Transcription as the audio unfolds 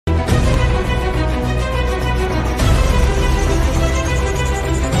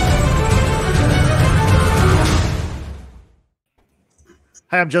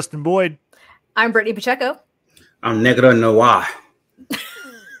Hi, I'm Justin Boyd. I'm Brittany Pacheco. I'm Negro Noir.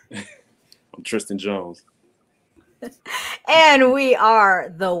 I'm Tristan Jones. And we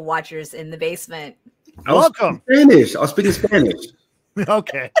are the Watchers in the Basement. Welcome. I was speaking Spanish.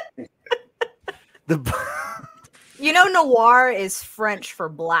 Okay. Noir is French for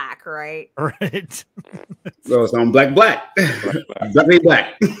black, right? Right. So it's on black. Black.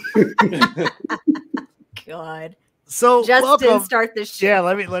 God. So Justin, welcome. start this show. Yeah,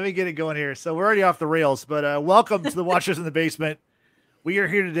 let me get it going here. So we're already off the rails, but welcome to the Watchers in the Basement. We are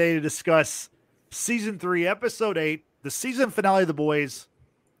here today to discuss season 3, episode 8, the season finale of The Boys.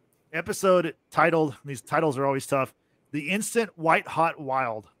 Episode titled, these titles are always tough, The Instant White Hot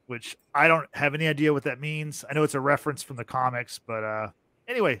Wild, which I don't have any idea what that means. I know it's a reference from the comics, but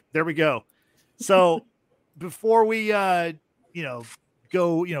anyway, there we go. So before we go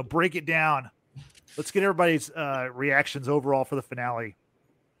break it down, let's get everybody's reactions overall for the finale.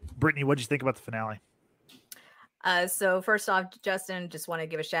 Brittany, what did you think about the finale? So first off, Justin, just want to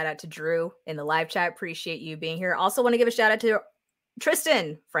give a shout out to Drew in the live chat. Appreciate you being here. Also want to give a shout out to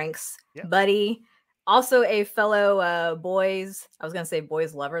Tristan, Frank's buddy. Also a fellow boys. I was going to say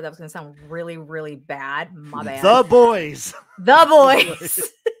boys lover. That was going to sound really, really bad. My bad. The Boys. The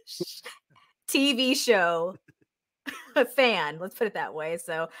Boys. TV show fan. Let's put it that way.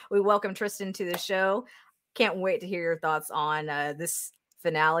 So we welcome Tristan to the show. Can't wait to hear your thoughts on this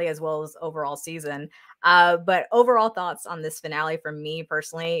finale as well as overall season. But overall thoughts on this finale from me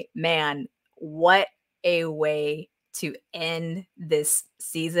personally, man, what a way to end this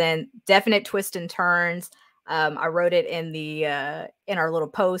season. Definite twists and turns. I wrote it in the in our little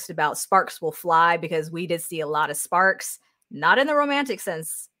post about sparks will fly, because we did see a lot of sparks, not in the romantic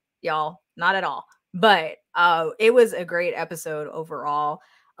sense, y'all, not at all. But it was a great episode overall.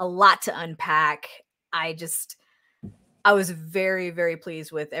 A lot to unpack. I was very, very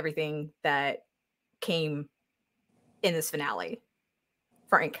pleased with everything that came in this finale.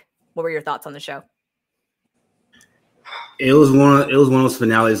 Frank, what were your thoughts on the show? It was one of those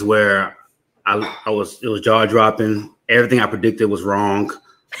finales where it was jaw dropping. Everything I predicted was wrong.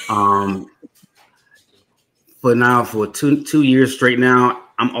 But now for two years straight now,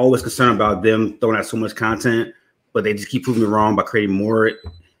 I'm always concerned about them throwing out so much content, but they just keep proving me wrong by creating more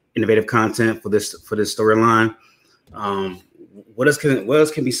innovative content for this storyline. What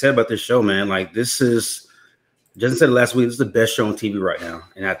else can be said about this show, man? Like, this is, Justin said it last week, this is the best show on TV right now,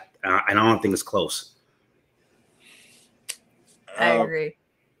 and I don't think it's close. I agree.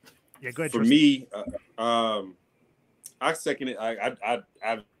 Yeah, go ahead. For Tristan. me, I second it. I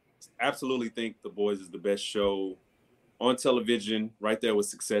absolutely think The Boys is the best show on television, right there with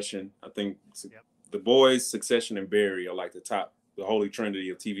Succession. I think The Boys, Succession, and Barry are like the holy trinity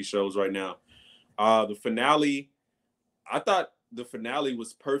of TV shows right now. The finale, I thought the finale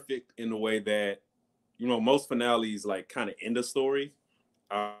was perfect in the way that, most finales like kind of end a story.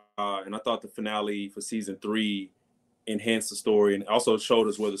 And I thought the finale for season 3 enhanced the story and also showed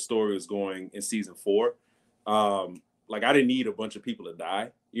us where the story was going in season 4. Like, I didn't need a bunch of people to die,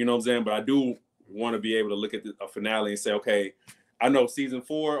 you know what I'm saying? But I do want to be able to look at a finale and say, okay, I know season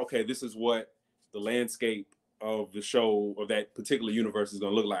 4, okay, this is what the landscape of the show or that particular universe is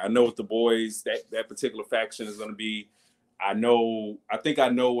going to look like. I know what The Boys, that particular faction is going to be. I think I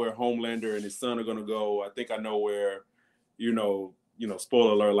know where Homelander and his son are going to go. I think I know where,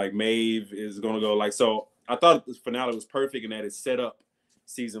 spoiler alert, like Maeve is going to go. Like, so I thought the finale was perfect in that it set up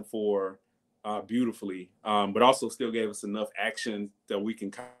season 4 beautifully, but also still gave us enough action that we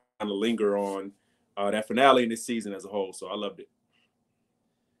can kind of linger on that finale in this season as a whole. So I loved it.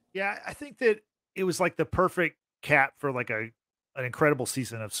 Yeah, I think that it was like the perfect cap for like an incredible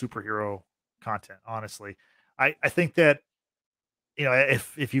season of superhero content. Honestly, I think that,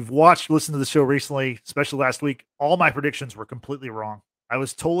 if you've listened to the show recently, especially last week, all my predictions were completely wrong. I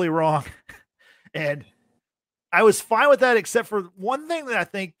was totally wrong. And I was fine with that, except for one thing that I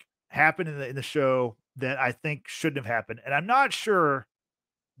think happened in the show that I think shouldn't have happened. And I'm not sure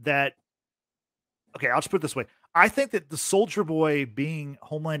that, okay, I'll just put it this way. I think that the Soldier Boy being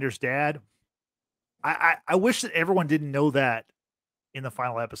Homelander's dad, I wish that everyone didn't know that in the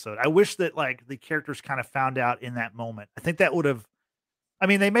final episode. I wish that like the characters kind of found out in that moment. I think that would have,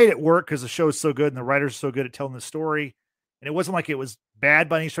 they made it work because the show is so good and the writers are so good at telling the story. And it wasn't like it was bad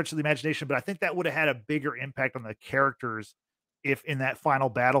by any stretch of the imagination, but I think that would have had a bigger impact on the characters if in that final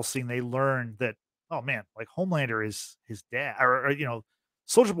battle scene they learned that, oh man, like Homelander is his dad, or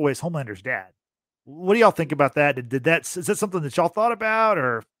Soldier Boy is Homelander's dad. What do y'all think about that? Is that something that y'all thought about,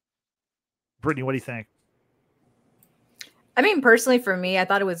 or Brittany, what do you think? Personally for me, I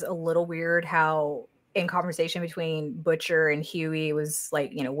thought it was a little weird how in conversation between Butcher and Huey was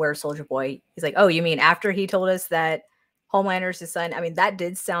like, you know, where's Soldier Boy? He's like, oh, you mean after he told us that Homelander's his son? I mean, that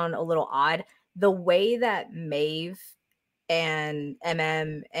did sound a little odd. The way that Maeve and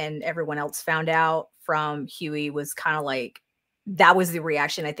MM and everyone else found out from Huey was kind of like, that was the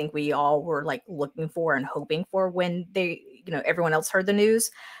reaction I think we all were like looking for and hoping for when they, you know, everyone else heard the news.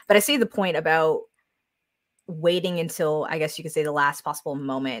 But I see the point about waiting until, I guess you could say, the last possible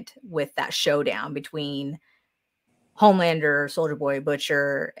moment with that showdown between Homelander, Soldier Boy,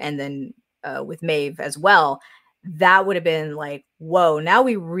 Butcher, and then with Maeve as well. That would have been like, whoa, now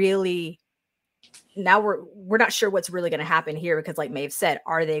we're not sure what's really going to happen here, because like Maeve said,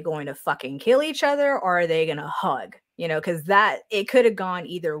 are they going to fucking kill each other, or are they going to hug? You know, because that, it could have gone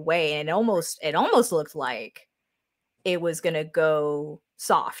either way, and it almost looked like it was going to go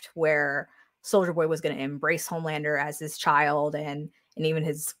soft, where Soldier Boy was going to embrace Homelander as his child, and even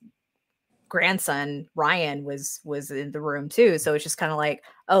his grandson Ryan was in the room too. So it's just kind of like,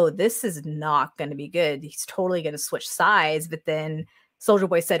 oh, this is not going to be good. He's totally going to switch sides. But then Soldier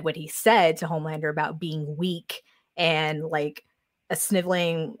Boy said what he said to Homelander about being weak and like a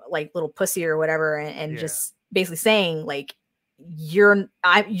sniveling like little pussy or whatever, and just basically saying like, you're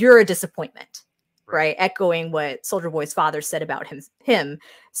a disappointment. Right. Echoing what Soldier Boy's father said about him.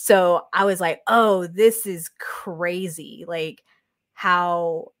 So I was like, oh, this is crazy. Like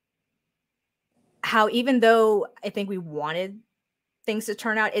how even though I think we wanted things to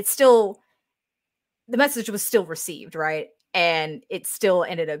turn out, it's still, the message was still received, right? And it still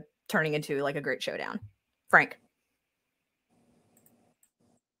ended up turning into like a great showdown. Frank.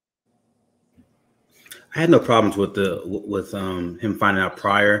 I had no problems with him finding out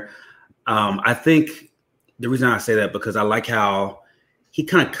prior. I think the reason I say that, because I like how he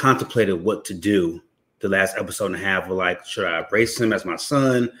kind of contemplated what to do the last episode and a half. Of like, should I embrace him as my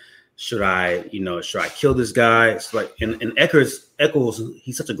son? Should I kill this guy? It's like, and Eccles,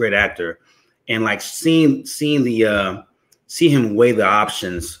 he's such a great actor, and like see him weigh the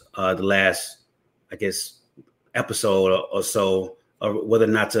options the last, I guess, episode or so, or whether or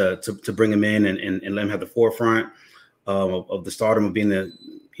not to bring him in and let him have the forefront of the stardom of being the,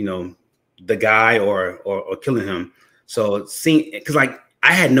 you know, the guy or killing him. So because like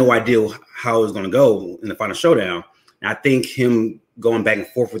I had no idea how it was going to go in the final showdown. And I think him going back and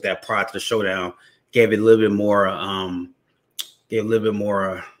forth with that prior to the showdown gave it a little bit more,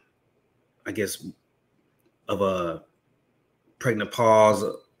 I guess, of a pregnant pause,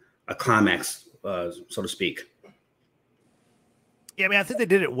 a climax, so to speak. Yeah, I mean, I think they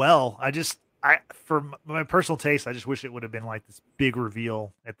did it well. For my personal taste, I just wish it would have been like this big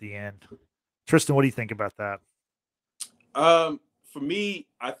reveal at the end. Tristan, what do you think about that? For me,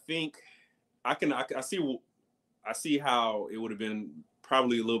 I think I see how it would have been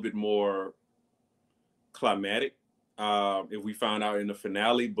probably a little bit more climatic if we found out in the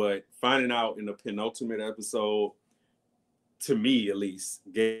finale, but finding out in the penultimate episode, to me at least,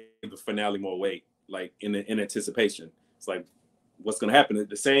 gave the finale more weight, like in anticipation. It's like, what's going to happen?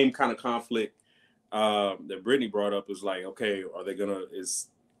 The same kind of conflict that Brittany brought up is like, okay, are they gonna is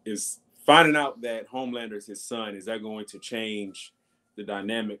finding out that Homelander is his son, is that going to change the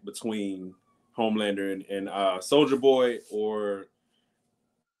dynamic between Homelander and Soldier Boy, or,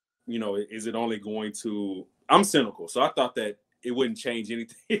 you know, is it only going to? I'm cynical, so I thought that it wouldn't change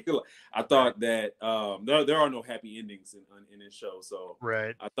anything. I thought that there are no happy endings in this show, so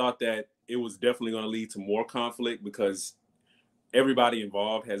right. I thought that it was definitely going to lead to more conflict because everybody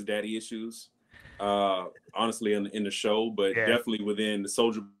involved has daddy issues. Honestly, in the show, but definitely within the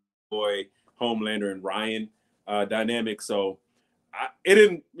Soldier Boy, Homelander, and Ryan dynamic. So it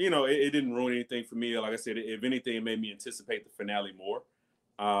didn't ruin anything for me. Like I said, if anything, it made me anticipate the finale more.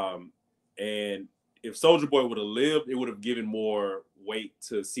 And if Soldier Boy would have lived, it would have given more weight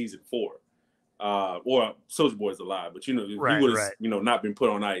to season 4. Or Soldier Boy's alive, but if he would have not been put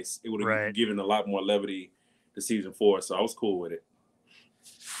on ice, it would have given a lot more levity to season 4. So I was cool with it.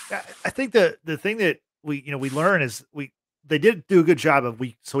 I think the thing that we learn is they did do a good job of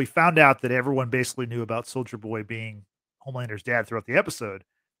we found out that everyone basically knew about Soldier Boy being Homelander's dad throughout the episode,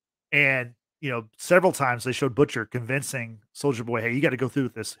 and several times they showed Butcher convincing Soldier Boy, hey, you got to go through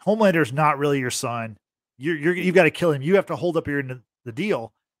with this. Homelander's not really your son. You've got to kill him. You have to hold up your end of the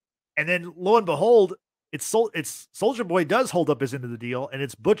deal. And then lo and behold, it's Soldier Boy does hold up his end of the deal, and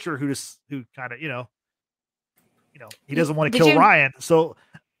it's Butcher who kind of he doesn't want to kill Ryan. So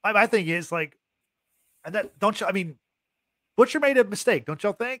my thing is like, and that Butcher made a mistake, don't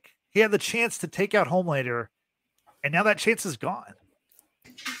y'all think? He had the chance to take out Homelander, and now that chance is gone.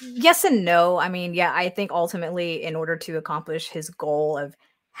 Yes and no. I mean, yeah, I think ultimately, in order to accomplish his goal of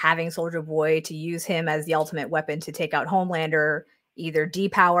having Soldier Boy to use him as the ultimate weapon to take out Homelander, either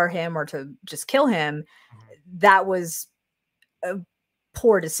depower him or to just kill him, that was a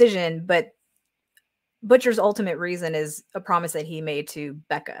poor decision. But Butcher's ultimate reason is a promise that he made to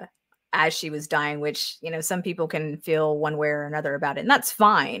Becca as she was dying, which, you know, some people can feel one way or another about it, and that's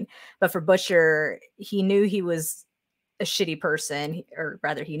fine. But for Butcher, he knew he was a shitty person, or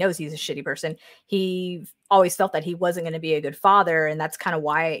rather he knows he's a shitty person. He always felt that he wasn't going to be a good father, and that's kind of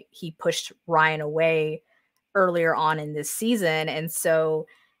why he pushed Ryan away earlier on in this season. And so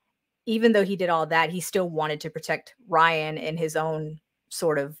even though he did all that, he still wanted to protect Ryan in his own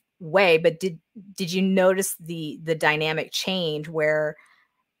sort of way. But did you notice the dynamic change where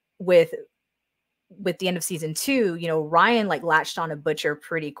with the end of season 2, you know, Ryan like latched on a Butcher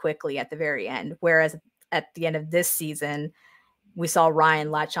pretty quickly at the very end, whereas at the end of this season we saw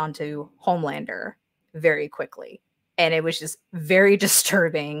Ryan latch onto Homelander very quickly, and it was just very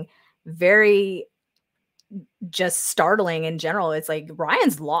disturbing, very just startling in general. It's like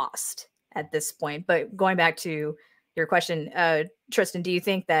Ryan's lost at this point. But going back to your question, Tristan, do you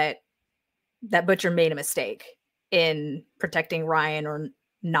think that Butcher made a mistake in protecting Ryan or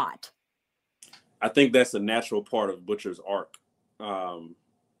not? I think that's a natural part of Butcher's arc. When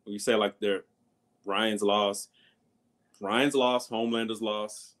you say like Ryan's lost, Homelander's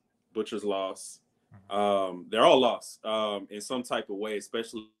lost, Butcher's lost. They're all lost in some type of way,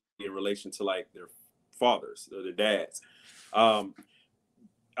 especially in relation to like their fathers or their dads.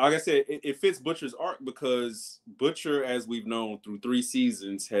 Like I said, it fits Butcher's arc because Butcher, as we've known through 3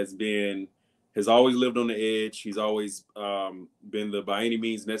 seasons, has always lived on the edge. He's always been the by any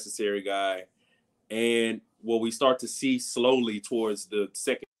means necessary guy. And what we start to see slowly towards the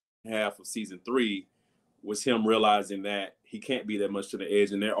second half of season 3 was him realizing that he can't be that much to the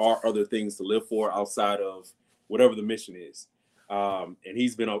edge, and there are other things to live for outside of whatever the mission is. And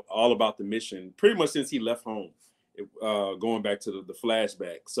he's been all about the mission pretty much since he left home, going back to the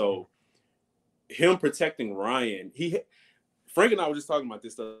flashback. So him protecting Ryan, Frank and I were just talking about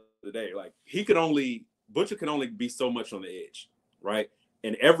this the other day. Like Butcher can only be so much on the edge, right?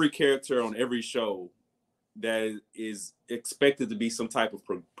 And every character on every show that is expected to be some type of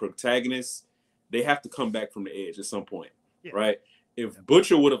protagonist, they have to come back from the edge at some point, right? If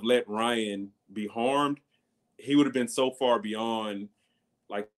Butcher would have let Ryan be harmed, he would have been so far beyond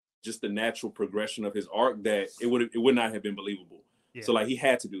like just the natural progression of his arc that it would not have been believable. Yeah. So like he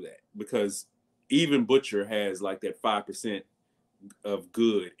had to do that because even Butcher has like that 5% of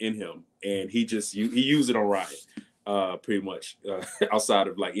good in him, and he used it on Ryan pretty much outside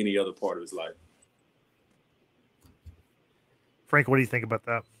of like any other part of his life. Frank, what do you think about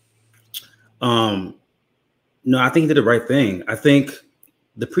that? No, I think he did the right thing. I think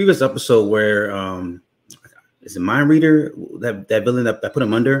the previous episode where is it Mind Reader, that villain that put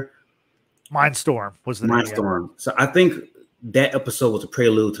him under? Mindstorm was the Mindstorm. So I think that episode was a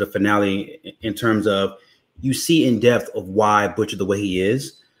prelude to the finale in terms of you see in depth of why Butcher the way he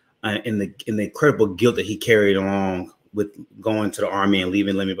is, and the incredible guilt that he carried along with going to the army and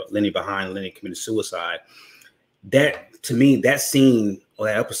leaving Lenny behind. Lenny committed suicide. That, to me, that scene or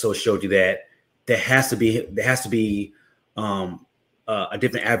that episode showed you that there has to be a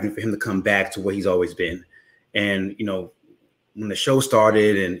different avenue for him to come back to where he's always been. And you know, when the show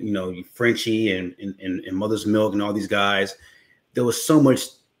started, and you know, Frenchie and Mother's Milk and all these guys, there was so much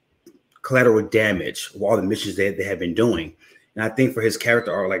collateral damage of all the missions they had been doing. And I think for his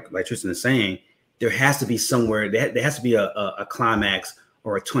character arc, like Tristan is saying, there has to be somewhere, there has to be a climax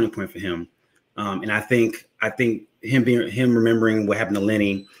or a turning point for him. And I think him remembering what happened to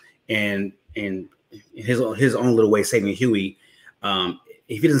Lenny and his own little way saving Huey.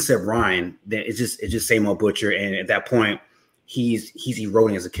 If he doesn't save Ryan, then it's just same old Butcher. And at that point, he's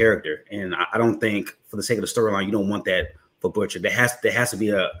eroding as a character. And I don't think, for the sake of the storyline, you don't want that for Butcher. There has to be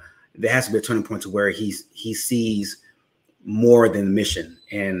a turning point to where he sees more than the mission.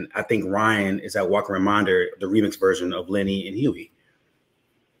 And I think Ryan is that walking reminder, the remix version of Lenny and Huey.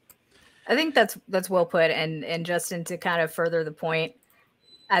 I think that's well put. And Justin, to kind of further the point,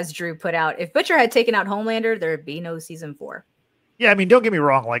 as Drew put out, if Butcher had taken out Homelander, there'd be no season 4. Yeah, I mean, don't get me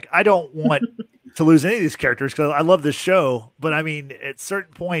wrong. Like, I don't want to lose any of these characters because I love this show. But I mean, at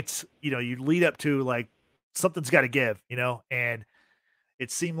certain points, you know, you lead up to like something's got to give, you know, and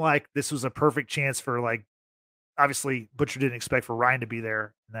it seemed like this was a perfect chance for, like, obviously Butcher didn't expect for Ryan to be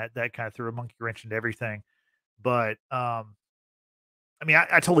there, and that kind of threw a monkey wrench into everything. But I mean,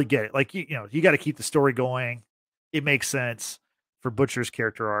 I totally get it. Like, you know, you got to keep the story going. It makes sense for Butcher's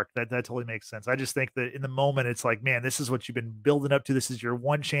character arc. That totally makes sense. I just think that in the moment, it's like, man, this is what you've been building up to. This is your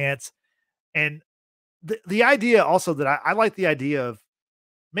one chance. And the idea also that I like the idea of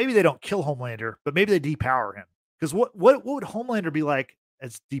maybe they don't kill Homelander, but maybe they depower him. Because what would Homelander be like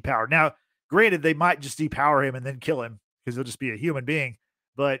as depowered? Now, granted, they might just depower him and then kill him because he'll just be a human being.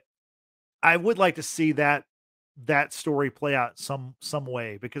 But I would like to see that story play out some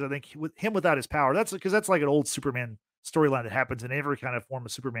way, because I think with him without his power, that's like an old Superman storyline that happens in every kind of form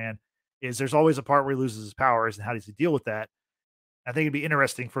of Superman. Is there's always a part where he loses his powers, and how does he deal with that? I think it'd be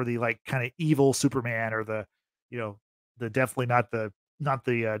interesting for the like kind of evil Superman, or the, you know, the definitely not the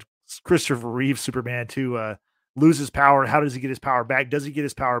Christopher Reeve Superman to lose his power. How does he get his power back? Does he get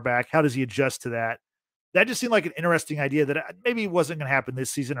his power back? How does he adjust to that? That just seemed like an interesting idea that maybe wasn't going to happen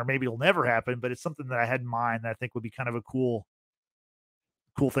this season, or maybe it'll never happen, but it's something that I had in mind that I think would be kind of a cool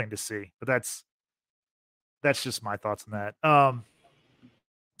thing to see. But that's just my thoughts on that.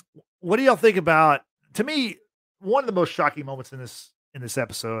 What do y'all think about, to me, one of the most shocking moments in this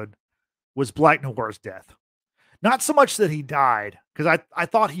episode was Black Noir's death. Not so much that he died, because I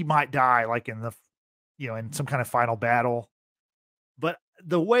thought he might die like in the, you know, in some kind of final battle, but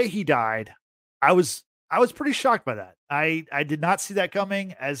the way he died, I was pretty shocked by that. I did not see that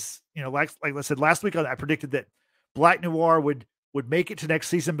coming. As you know, like I said last week, I predicted that Black Noir would make it to next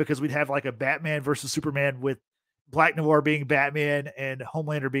season, because we'd have like a Batman versus Superman, with Black Noir being Batman and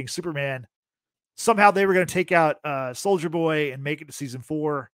Homelander being Superman. Somehow they were going to take out Soldier Boy and make it to season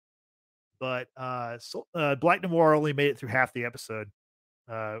 4. But Black Noir only made it through half the episode.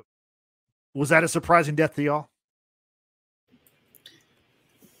 Was that a surprising death to y'all?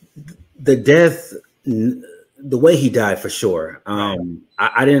 The death, the way he died, for sure. I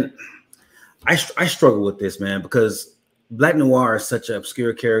struggle with this, man, because Black Noir is such an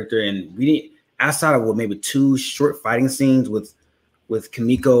obscure character, and we didn't, outside of maybe 2 short fighting scenes with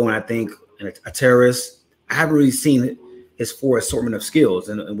Kimiko and I think a terrorist, I haven't really seen his full assortment of skills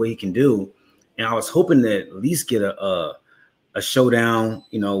and what he can do. And I was hoping to at least get a showdown,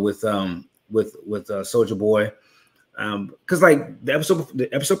 you know, with Soldier Boy. Because like the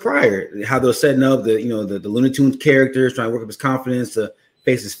episode prior, how they're setting up the Looney Tunes characters, trying to work up his confidence to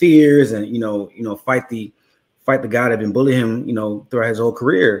face his fears, and fight the guy that had been bullying him, you know, throughout his whole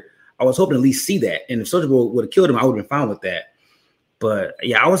career. I was hoping to at least see that, and if Soldier Boy would have killed him, I would have been fine with that. But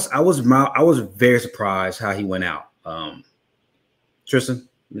yeah, I was very surprised how he went out. Tristan,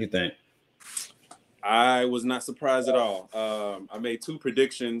 what do you think? I was not surprised at all. I made 2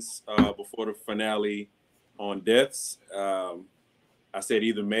 predictions before the finale on deaths. I said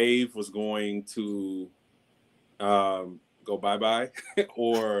either Maeve was going to go bye-bye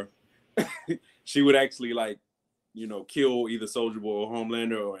or she would actually kill either Soldier Boy or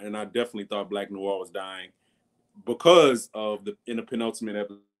Homelander, and I definitely thought Black Noir was dying because of in the penultimate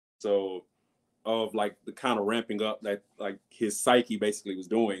episode of like the kind of ramping up that like his psyche basically was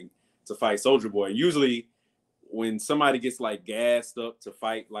doing to fight Soldier Boy. And usually when somebody gets like gassed up to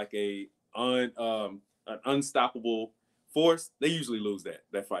fight like an unstoppable force, they usually lose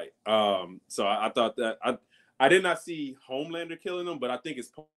that fight. So I thought that I did not see Homelander killing him, but I think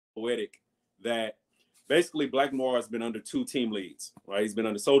it's poetic that basically Black Noir has been under 2 team leads, right? He's been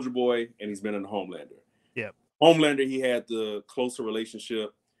under Soldier Boy and he's been under Homelander. Yeah. Homelander, he had the closer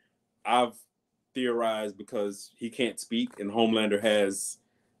relationship. I've theorized because he can't speak, and Homelander has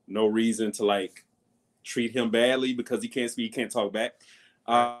no reason to like treat him badly because he can't speak, he can't talk back.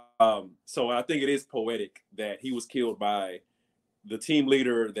 So I think it is poetic that he was killed by the team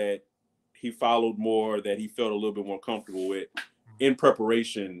leader that he followed more, that he felt a little bit more comfortable with, in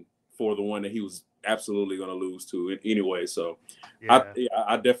preparation for the one that he was absolutely going to lose to anyway. So yeah.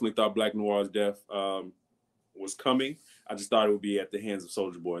 I definitely thought Black Noir's death was coming. I just thought it would be at the hands of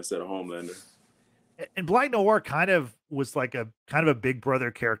Soldier Boy instead of Homelander. And Black Noir kind of was like a big brother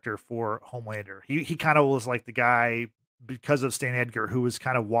character for Homelander. He kind of was like the guy, because of Stan Edgar, who was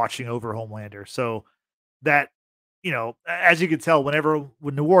kind of watching over Homelander. So that, you know, as you could tell,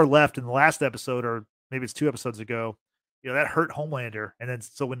 when Noir left in the last episode, or maybe it's 2 episodes ago, you know, that hurt Homelander. And then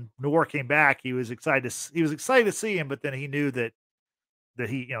so when Noir came back, he was excited to see him, but then he knew that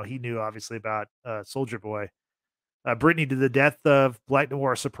he knew obviously about Soldier Boy. Brittany, did the death of Black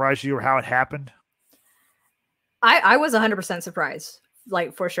Noir surprise you, or how it happened? I was 100% surprised,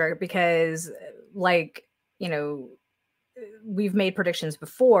 like, for sure, because like, you know, we've made predictions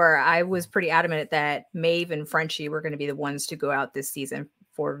before. I was pretty adamant that Maeve and Frenchie were going to be the ones to go out this season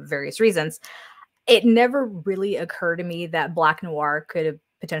for various reasons. It never really occurred to me that Black Noir could have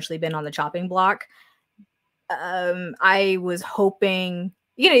potentially been on the chopping block. I was hoping,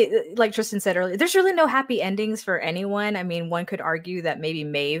 you know, like Tristan said earlier, there's really no happy endings for anyone. I mean, one could argue that maybe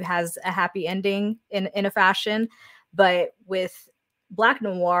Maeve has a happy ending in a fashion, but with Black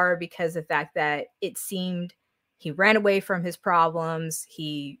Noir, because of the fact that it seemed he ran away from his problems.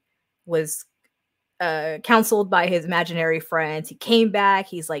 He was counseled by his imaginary friends. He came back.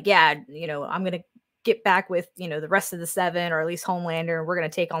 He's like, yeah, I'm going to get back with, the rest of the 7, or at least Homelander, and we're going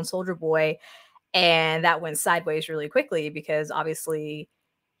to take on Soldier Boy. And that went sideways really quickly because obviously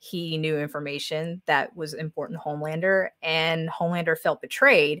he knew information that was important to Homelander, and Homelander felt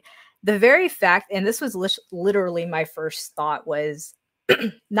betrayed. The very fact, and this was literally my first thought, was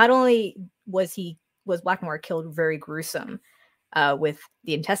not only was Black Noir killed very gruesome, with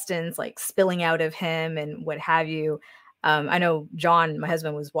the intestines like spilling out of him and what have you. I know John, my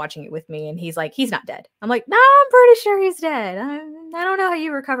husband, was watching it with me, and he's like, he's not dead. I'm like, no, I'm pretty sure he's dead. I don't know how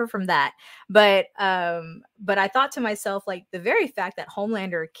you recover from that. But I thought to myself, like, the very fact that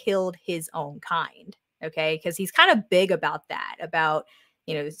Homelander killed his own kind, okay, because he's kind of big about that, about,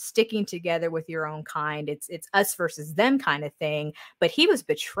 sticking together with your own kind. It's us versus them kind of thing. But he was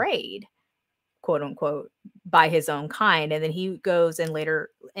betrayed, quote unquote, by his own kind. And then he goes and later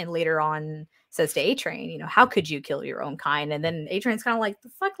on says to A-Train, how could you kill your own kind? And then A-Train's kind of like, the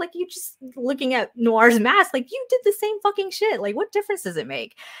fuck, like, you just looking at Noir's mask, like, you did the same fucking shit. Like, what difference does it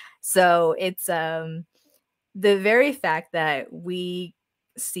make? So it's the very fact that we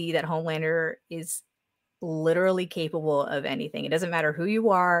see that Homelander is literally capable of anything. It doesn't matter who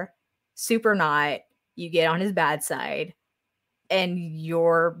you are, super not, you get on his bad side, and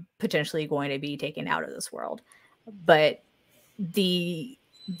you're potentially going to be taken out of this world. But the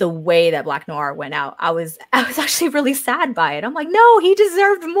way that Black Noir went out, I was actually really sad by it. I'm like, no, he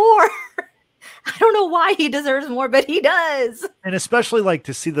deserved more. I don't know why he deserves more, but he does. And especially like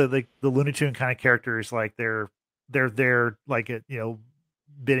to see the Looney Tune kind of characters, like they're like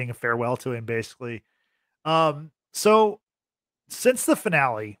bidding a farewell to him, basically. So since the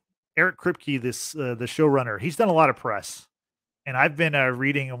finale, Eric Kripke, the showrunner, he's done a lot of press. And I've been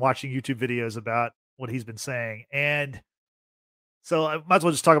reading and watching YouTube videos about what he's been saying. And so I might as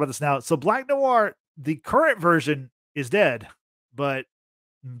well just talk about this now. So Black Noir, the current version, is dead, but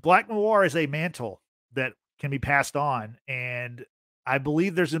Black Noir is a mantle that can be passed on. And I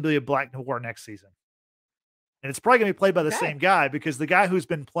believe there's going to be a Black Noir next season. And it's probably going to be played by the same guy, because the guy who's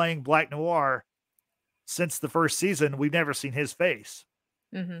been playing Black Noir since the first season, we've never seen his face.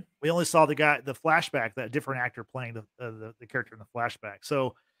 Mm-hmm. We only saw the flashback, that different actor playing the character in the flashback.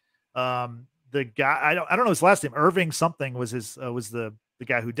 So, the guy, I don't know his last name, Irving something was his, was the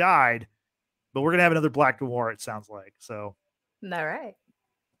guy who died, but we're going to have another Black Noir, it sounds like. So, all right.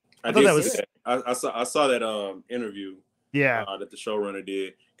 I thought that was, I saw that, interview. Yeah. That the showrunner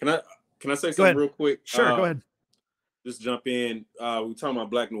did. Can I say something real quick? Sure. Go ahead. Just jump in. We're talking about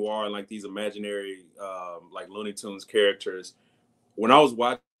Black Noir and like these imaginary, like Looney Tunes characters. When I was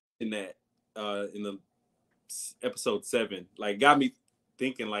watching that in the episode 7, like, got me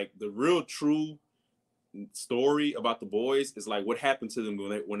thinking, like, the real true story about the boys is like what happened to them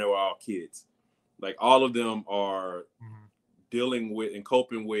when they were all kids. Like, all of them are dealing with and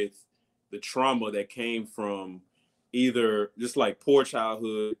coping with the trauma that came from either just like poor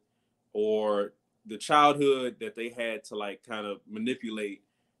childhood, or the childhood that they had to like kind of manipulate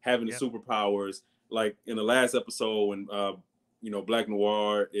having the superpowers. Like in the last episode when Black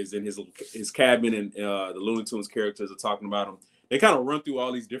Noir is in his cabin, and the Looney Tunes characters are talking about him. They kind of run through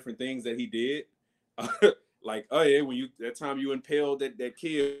all these different things that he did. Like, oh yeah, that time you impaled that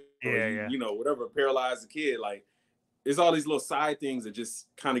kid, whatever, paralyzed the kid. Like, there's all these little side things that just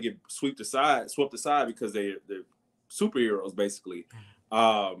kind of get swept aside because they're superheroes, basically.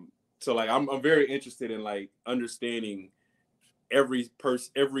 So like, I'm very interested in like understanding every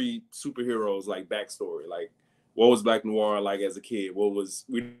superhero's like backstory. Like, what was Black Noir like as a kid?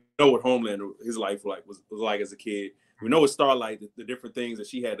 We know what Homelander, his life was like as a kid. We know with Starlight, the different things that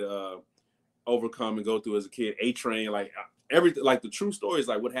she had to overcome and go through as a kid. A-Train, like everything, like the true story is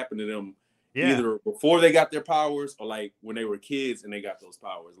like what happened to them either before they got their powers or like when they were kids and they got those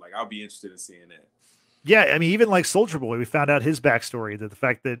powers. Like, I'll be interested in seeing that. Yeah, I mean, even like Soldier Boy, we found out his backstory, that the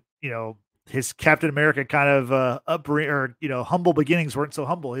fact that, his Captain America kind of upbringing, or, humble beginnings weren't so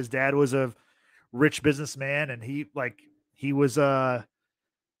humble. His dad was a rich businessman, and he was his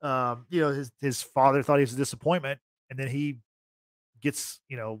father thought he was a disappointment, and then he gets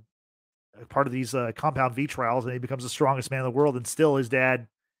part of these Compound V trials, and he becomes the strongest man in the world, and still his dad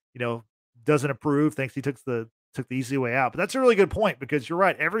doesn't approve, thinks he took the easy way out. But that's a really good point, because you're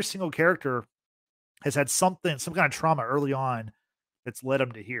right, every single character has had some kind of trauma early on that's led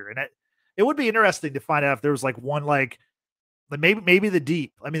them to here. And it would be interesting to find out if there was like one, like maybe the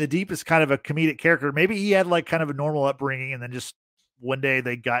Deep. I mean, the Deep is kind of a comedic character. Maybe he had like kind of a normal upbringing, and then just one day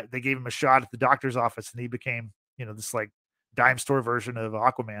they gave him a shot at the doctor's office, and he became, this like dime store version of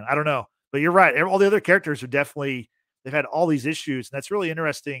Aquaman. I don't know. But you're right. All the other characters are definitely, they've had all these issues, and that's really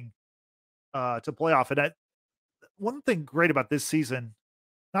interesting to play off. And one thing great about this season,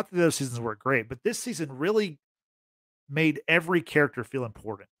 not that the other seasons weren't great, but this season really made every character feel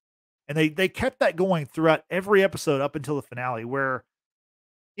important. And they kept that going throughout every episode up until the finale, where,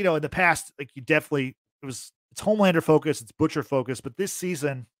 you know, in the past, like it's Homelander focused, it's Butcher focused, but this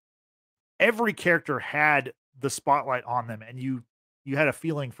season, every character had the spotlight on them, and you had a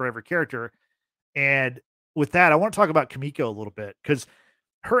feeling for every character. And with that, I want to talk about Kimiko a little bit, because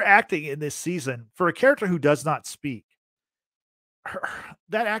her acting in this season, for a character who does not speak,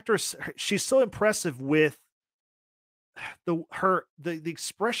 that actress, she's so impressive with the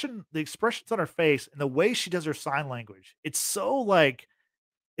expressions on her face and the way she does her sign language. It's so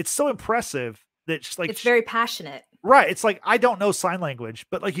impressive that she's like, it's very passionate. Right. It's like, I don't know sign language,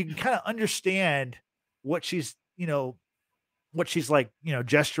 but like, you can kind of understand what she's, like,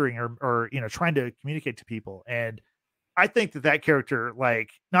 gesturing or, trying to communicate to people. And I think that character,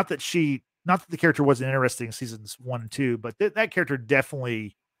 like, not that the character wasn't interesting in seasons 1 and 2, but that character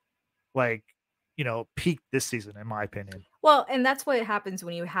definitely, like, peaked this season, in my opinion. Well, and that's what happens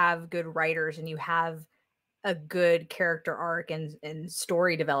when you have good writers and you have a good character arc and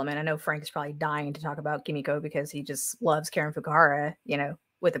story development. I know Frank is probably dying to talk about Kimiko because he just loves Karen Fukuhara,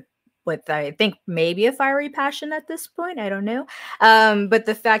 with I think maybe a fiery passion at this point. I don't know. But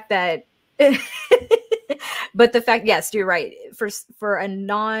the fact that, yes, you're right. For a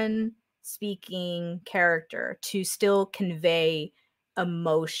non-speaking character to still convey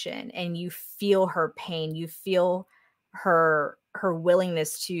emotion, and you feel her pain, you feel her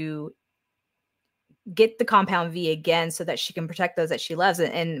willingness to get the compound V again so that she can protect those that she loves.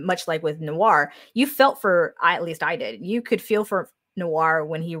 And much like with Noir, you felt at least I did, you could feel for Noir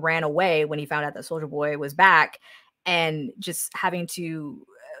when he ran away, when he found out that Soldier Boy was back, and just having to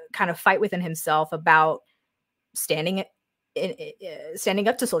kind of fight within himself about standing up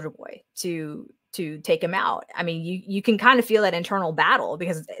to Soldier Boy to take him out. I mean, you can kind of feel that internal battle,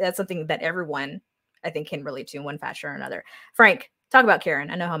 because that's something that everyone, I think, can relate to in one fashion or another. Frank, talk about Karen.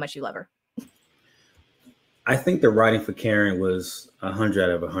 I know how much you love her. I think the writing for Karen was 100 out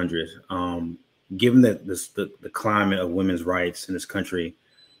of 100. Given that the climate of women's rights in this country,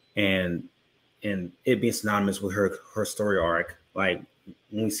 and it being synonymous with her story arc, like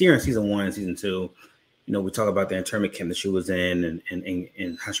when we see her in season 1 and season 2, we talk about the internment camp that she was in,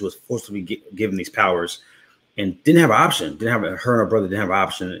 and how she was forced to be given these powers, and didn't have an option. Her and her brother didn't have an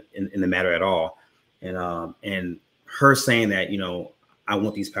option in the matter at all. And her saying that, I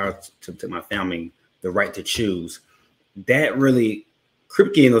want these powers to protect my family, the right to choose. That really,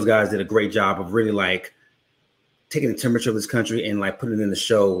 Kripke and those guys did a great job of really like taking the temperature of this country and like putting it in the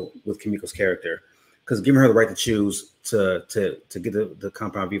show with Kimiko's character, because giving her the right to choose to get the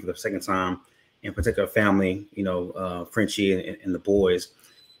compound V for the second time and protect her family, Frenchie and the boys,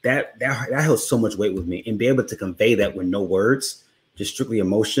 that held so much weight with me, and be able to convey that with no words, just strictly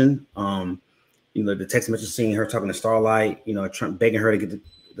emotion. The text message, seeing her talking to Starlight, begging her to get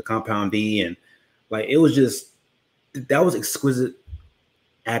the compound V, and like, it was just, that was exquisite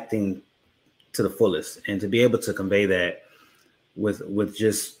acting to the fullest. And to be able to convey that with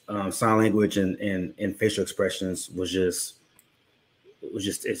just sign language and facial expressions it's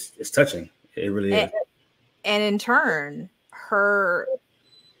touching. It really is. And in turn, her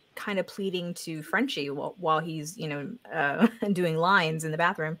kind of pleading to Frenchie while he's, doing lines in the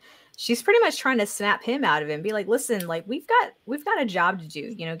bathroom, she's pretty much trying to snap him out of it and be like, listen, like, we've got a job to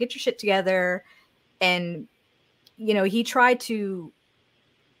do, get your shit together. And, he tried to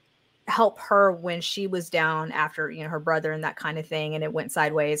help her when she was down after, her brother and that kind of thing, and it went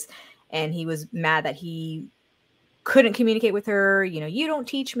sideways, and he was mad that he couldn't communicate with her. You don't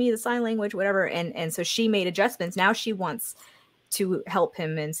teach me the sign language, whatever. And so she made adjustments. Now she wants to help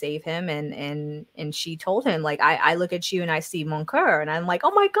him and save him. And she told him, like, I look at you and I see mon coeur. And I'm like,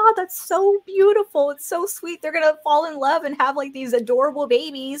 oh my God, that's so beautiful. It's so sweet. They're going to fall in love and have like these adorable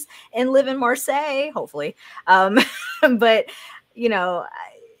babies and live in Marseille, hopefully. But,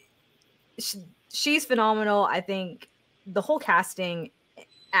 she's phenomenal. I think the whole casting,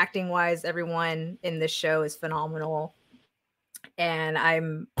 acting wise, everyone in this show is phenomenal. And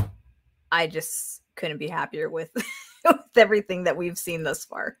I just couldn't be happier with everything that we've seen thus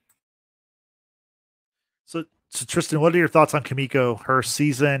far. So Tristan, what are your thoughts on Kimiko, her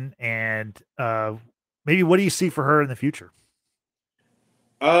season, and maybe what do you see for her in the future?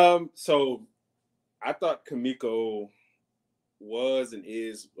 So I thought Kimiko was and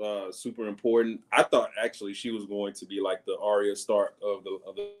is super important. I thought actually she was going to be like the Arya Stark of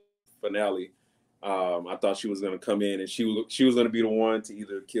the finale, I thought she was going to come in and she was going to be the one to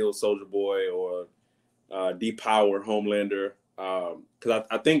either kill Soldier Boy or depower Homelander. Because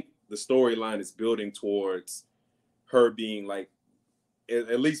I think the storyline is building towards her being like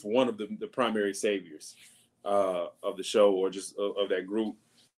at least one of the primary saviors of the show, or just of that group.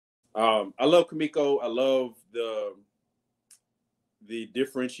 I love Kimiko. I love the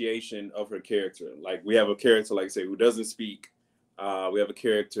differentiation of her character. Like, we have a character, like I say, who doesn't speak. We have a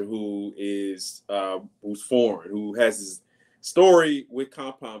character who is who's foreign, who has his story with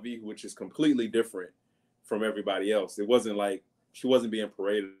Compound V, which is completely different from everybody else. It wasn't like she wasn't being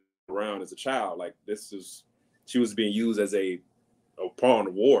paraded around as a child. Like, she was being used as a pawn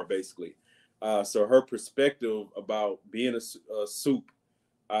of war, basically. So her perspective about being a soup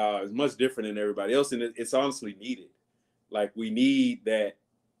is much different than everybody else, and it's honestly needed. Like, we need that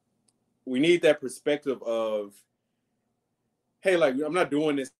perspective of, hey, like, I'm not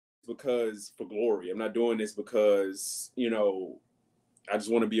doing this because for glory. I'm not doing this because, I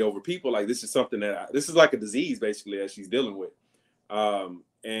just want to be over people. Like, this is something this is like a disease, basically, that she's dealing with.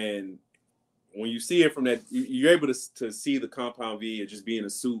 And when you see it from that, you're able to see the Compound V as just being a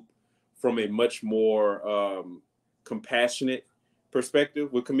soup from a much more compassionate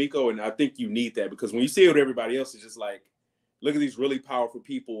perspective with Kimiko. And I think you need that, because when you see it with everybody else, it's just like, look at these really powerful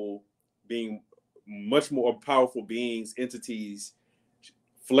people being much more powerful beings, entities,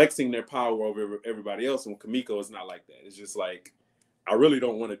 flexing their power over everybody else. And with Kimiko, it's not like that. It's just like, I really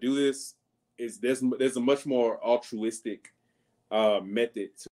don't want to do this. There's a much more altruistic method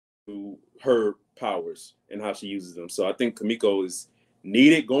to her powers and how she uses them. So I think Kimiko is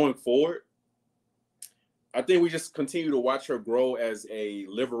needed going forward. I think we just continue to watch her grow as a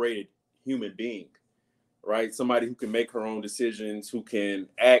liberated human being, right? Somebody who can make her own decisions, who can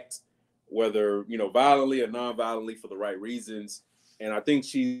act, whether, violently or non-violently, for the right reasons. And I think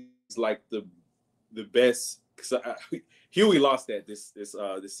she's like the best. Huey lost that this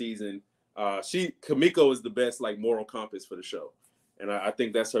season. Kimiko is the best, like, moral compass for the show. And I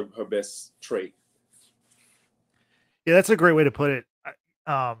think that's her best trait. Yeah, that's a great way to put it.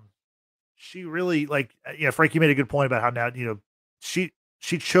 She really, like, Frank, you made a good point about how now, she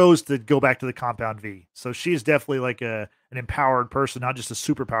chose to go back to the Compound V. So she's definitely like an empowered person, not just a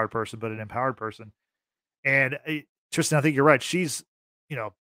super powered person, but an empowered person. And Tristan, I think you're right. She's,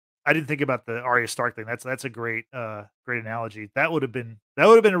 I didn't think about the Arya Stark thing. That's a great analogy. That would have been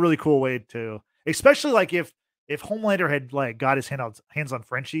a really cool way to, especially like if Homelander had like got his hands on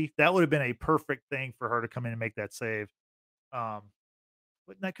Frenchie, that would have been a perfect thing for her to come in and make that save. But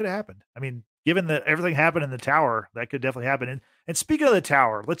that could have happened. I mean, given that everything happened in the tower, that could definitely happen. And speaking of the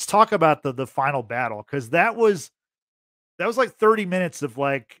tower, let's talk about the final battle, because that was like 30 minutes of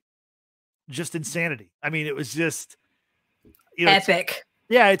like just insanity. I mean, it was just epic.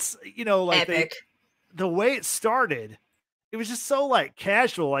 It's like epic. The way it started, it was just so like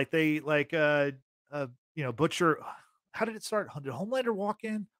casual. Like they Butcher. How did it start? Did Homelander walk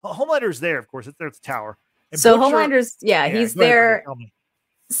in? Oh, Homelander's there, of course. It's there at the tower. And so Butcher, Homelander's he's there.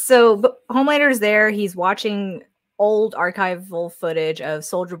 So Homelander's there. He's watching old archival footage of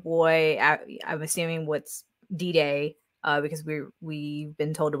Soldier Boy. I'm assuming what's D-Day, because we've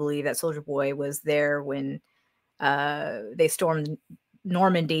been told to believe that Soldier Boy was there when they stormed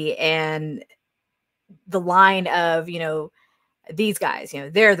Normandy, and the line of these guys,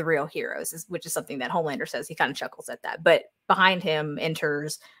 they're the real heroes, which is something that Homelander says. He kind of chuckles at that. But behind him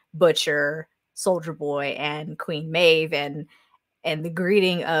enters Butcher, Soldier Boy, and Queen Maeve, and the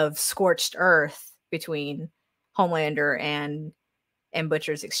greeting of scorched earth between Homelander and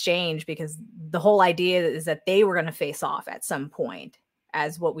Butcher's exchange, because the whole idea is that they were going to face off at some point,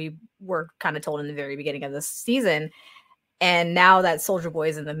 as what we were kind of told in the very beginning of this season. And now that Soldier Boy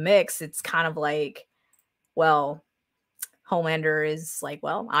is in the mix, it's kind of like, well, Homelander is like,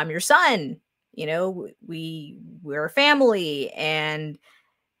 well, I'm your son. We're a family, and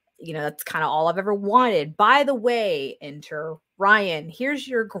that's kind of all I've ever wanted. By the way, enter Ryan. Here's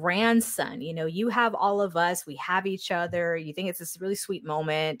your grandson. You have all of us. We have each other. You think it's this really sweet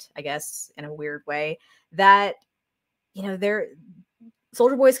moment, I guess, in a weird way, that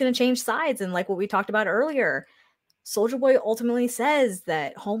Soldier Boy is going to change sides. And like what we talked about earlier, Soldier Boy ultimately says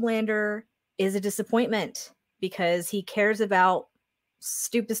that Homelander is a disappointment because he cares about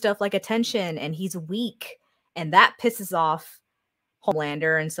stupid stuff like attention, and he's weak, and that pisses off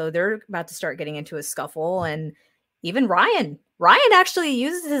Homelander. And so they're about to start getting into a scuffle. And even Ryan actually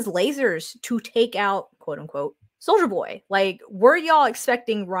uses his lasers to take out, quote unquote, Soldier Boy. Like, were y'all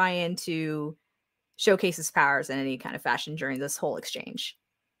expecting Ryan to showcase his powers in any kind of fashion during this whole exchange?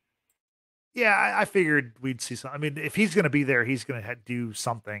 Yeah, I figured we'd see something. I mean, if he's going to be there, he's going to do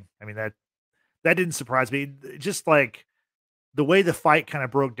something. I mean, that didn't surprise me. Just like the way the fight kind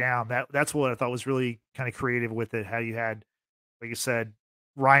of broke down, that's what I thought was really kind of creative with it. How you had, like you said,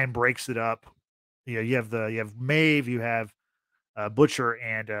 Ryan breaks it up. You have Maeve, you have Butcher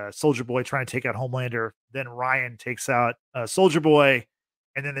and Soldier Boy trying to take out Homelander. Then Ryan takes out Soldier Boy,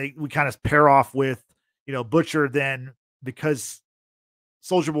 and then we kind of pair off with Butcher. Then because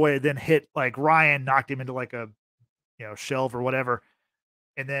Soldier Boy then hit like Ryan, knocked him into like a shelf or whatever,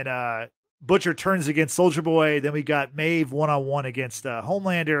 and then Butcher turns against Soldier Boy. Then we got Maeve 1-on-1 against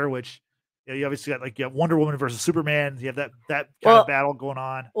Homelander, which you obviously got you have Wonder Woman versus Superman. You have that kind of battle going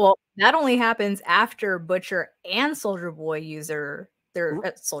on. Well, that only happens after Butcher and Soldier Boy use their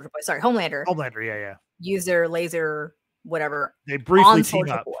Homelander. Homelander, yeah. Use their laser, whatever. They briefly team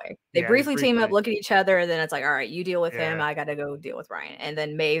up. They briefly team up, look at each other, and then it's like, all right, you deal with him. I got to go deal with Ryan. And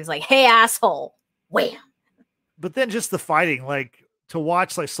then Maeve's like, hey, asshole. Wham. But then just the fighting, like to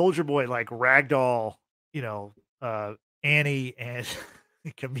watch like Soldier Boy like ragdoll, Annie and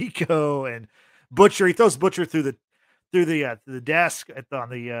Kimiko and Butcher. He throws Butcher through the desk on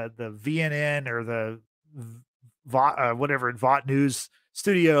the VNN or the VOT News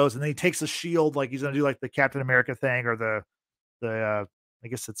Studios, and then he takes a shield like he's gonna do like the Captain America thing or the I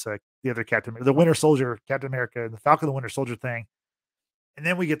guess it's the other the Winter Soldier, Captain America, the Falcon the Winter Soldier thing, and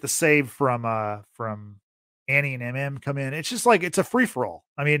then we get the save from Annie and MM come in. It's just like it's a free for all.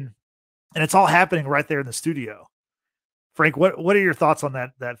 I mean, and it's all happening right there in the studio. Frank, what are your thoughts on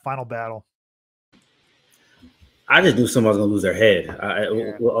that final battle? I just knew someone was gonna lose their head.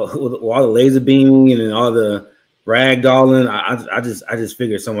 With all the laser beaming and all the ragdolling, I just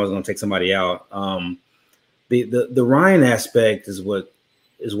figured someone was gonna take somebody out. The Ryan aspect is what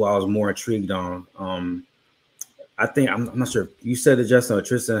I was more intrigued on. I think I'm not sure if you said it, Justin or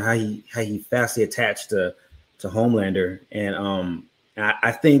Tristan, how he fastly attached to Homelander, and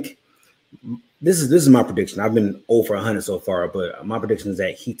I think this is my prediction. I've been 0 for 100 so far, but my prediction is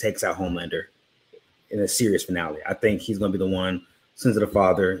that he takes out Homelander in a serious finale. I think he's going to be the one, Sins of the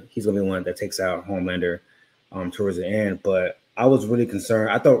Father. He's going to be the one that takes out Homelander towards the end. But I was really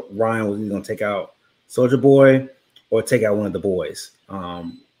concerned. I thought Ryan was either going to take out Soldier Boy or take out one of the boys,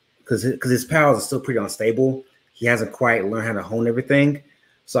 because his powers are still pretty unstable. He hasn't quite learned how to hone everything.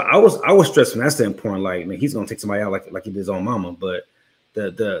 So I was stressed from that standpoint. Like, man, he's going to take somebody out like he did his own mama. But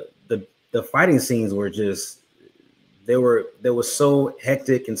the fighting scenes were just they were so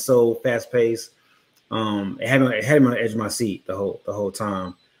hectic and so fast paced. It had me on the edge of my seat the whole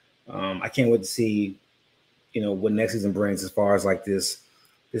time. I can't wait to see, what next season brings as far as like this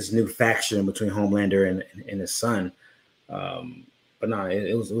new faction between Homelander and his son. But no,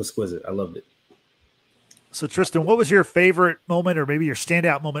 it was exquisite. I loved it. So Tristan, what was your favorite moment or maybe your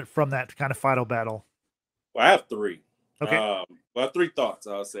standout moment from that kind of final battle? Well, I have 3. Okay. Well, 3 thoughts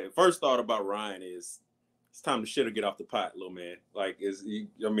I'll say. First thought about Ryan is it's time to shit or get off the pot, little man. Like, he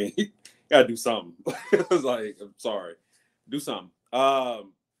gotta do something. It's like, I'm sorry, do something.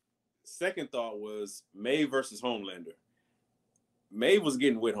 Second thought was Maeve versus Homelander. Maeve was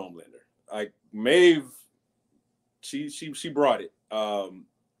getting with Homelander. Like Maeve, she brought it.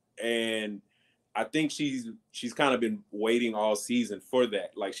 And I think she's kind of been waiting all season for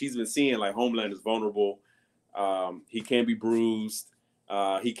that. Like she's been seeing like Homelander's vulnerable. He can be bruised.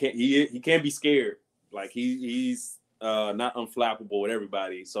 He can be scared. Like he's not unflappable with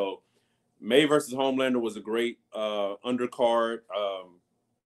everybody. So Maeve versus Homelander was a great undercard.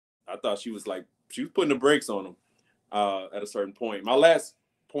 I thought she was putting the brakes on him at a certain point. My last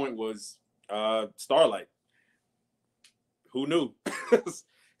point was Starlight. Who knew? Because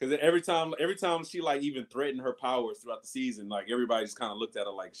every time she like even threatened her powers throughout the season, like everybody just kind of looked at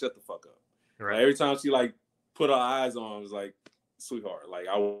her like, shut the fuck up. Right. Like, every time she like put her eyes on, it was like, sweetheart, like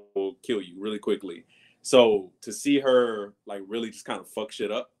I will kill you really quickly. So to see her like really just kind of fuck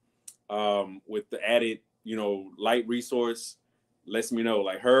shit up with the added, light resource lets me know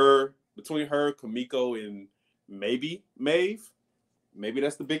like between her, Kimiko, and maybe Maeve, maybe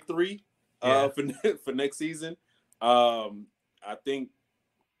that's the big 3 for next season. I think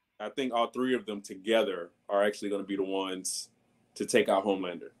all 3 of them together are actually going to be the ones to take out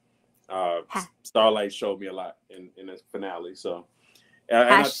Homelander. Starlight showed me a lot in the finale. So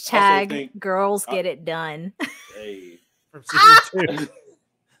hashtag girls get it done. Hey, from season 2.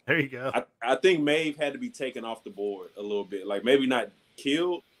 There you go. I think Maeve had to be taken off the board a little bit. Like maybe not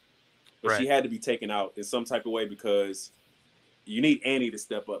killed, but she had to be taken out in some type of way because you need Annie to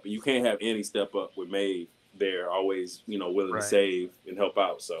step up, and you can't have Annie step up with Maeve there, always willing to save and help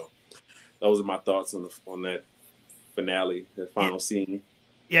out. So those are my thoughts on that finale, that final scene.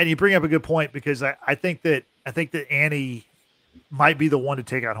 Yeah, and you bring up a good point because I think that Annie might be the one to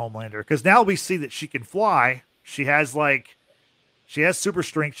take out Homelander, because now we see that she can fly. She has super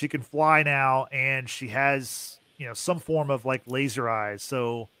strength. She can fly now, and she has some form of like laser eyes.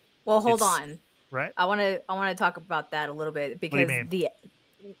 So, well, hold on. Right. I want to talk about that a little bit, because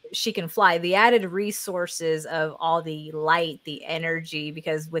she can fly. The added resources of all the light, the energy,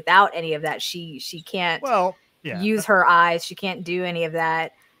 because without any of that, she can't use her eyes. She can't do any of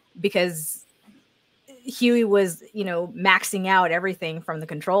that, because Hughie was, maxing out everything from the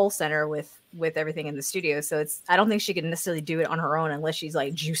control center with everything in the studio. So I don't think she can necessarily do it on her own unless she's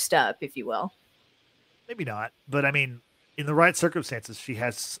like juiced up, if you will. Maybe not, but I mean, in the right circumstances, she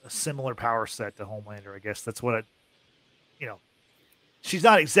has a similar power set to Homelander. I guess that's what she's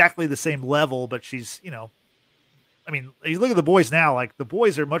not exactly the same level, but she's, I mean, you look at the boys now, like the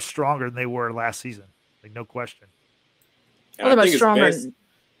boys are much stronger than they were last season. Like, no question. And I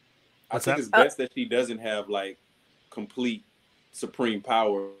think it's best that she doesn't have like complete supreme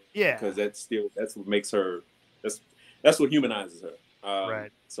power. Yeah. Because that's what makes her, that's what humanizes her.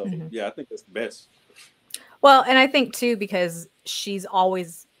 Right. So yeah, I think that's the best. Well, and I think too, because she's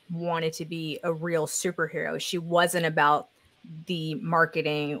always wanted to be a real superhero. She wasn't about the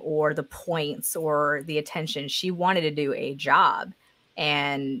marketing or the points or the attention. She wanted to do a job,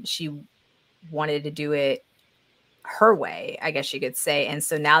 and she wanted to do it her way, I guess you could say. And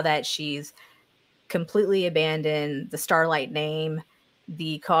so now that she's completely abandoned the Starlight name,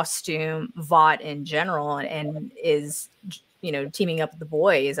 the costume, Vought in general, and is, teaming up with the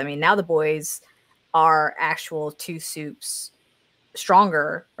boys. I mean, now the boys are actual two soups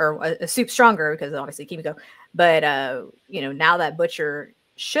stronger, or a soup stronger, because obviously Kimiko. But now that Butcher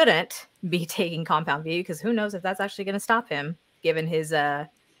shouldn't be taking Compound V, because who knows if that's actually going to stop him, given his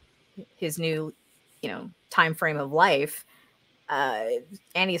new time frame of life.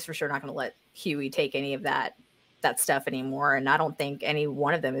 Annie's for sure not going to let Hughie take any of that stuff anymore, and I don't think any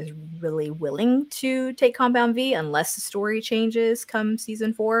one of them is really willing to take Compound V unless the story changes come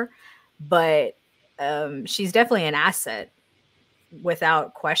season 4. But she's definitely an asset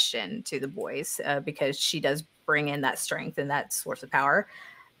without question to the boys, because she does bring in that strength and that source of power.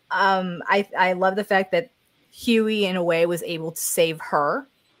 I love the fact that Hughie in a way was able to save her,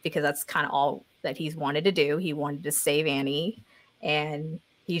 because that's kind of all that he's wanted to do. He wanted to save Annie, and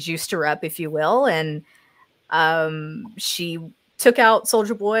he juiced her up, if you will. And she took out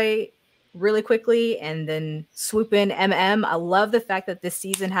Soldier Boy really quickly, and then swoop in MM. I love the fact that this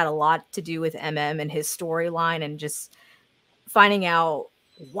season had a lot to do with MM and his storyline, and just finding out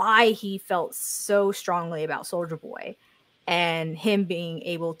why he felt so strongly about Soldier Boy, and him being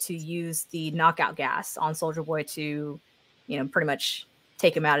able to use the knockout gas on Soldier Boy to, pretty much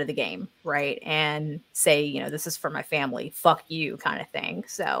take him out of the game, right? And say, this is for my family, fuck you, kind of thing.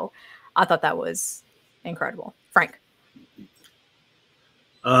 So I thought that was incredible. Frank.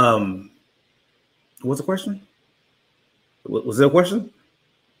 What's the question? Was there a question?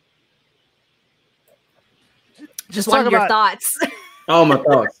 Just wanted your thoughts. Oh, my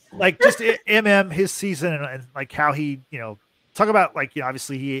thoughts. Like, just MM, his season, and like how he, talk about, like,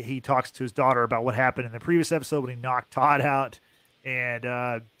 obviously he talks to his daughter about what happened in the previous episode when he knocked Todd out,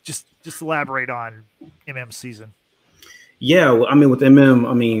 and just elaborate on MM's season. Yeah, well, I mean, with MM,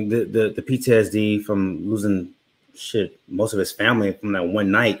 I mean, the PTSD from losing most of his family from that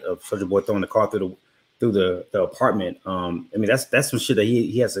one night of Soldier Boy throwing the car through the apartment. I mean, that's some shit that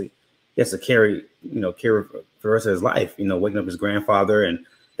he has to carry, carry for the rest of his life. Waking up his grandfather, and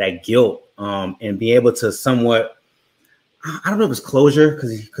that guilt, and be able to somewhat, I don't know if it's closure,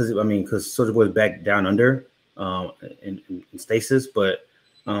 because Soldier Boy is back down under in stasis, but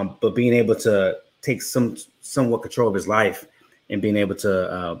being able to take somewhat control of his life, and being able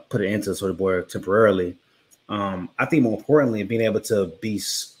to put an end to Soldier Boy temporarily. I think more importantly, being able to be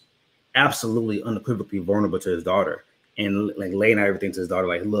absolutely unequivocally vulnerable to his daughter, and like laying out everything to his daughter,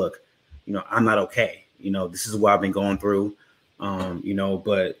 like, look, I'm not okay. This is what I've been going through. But I'm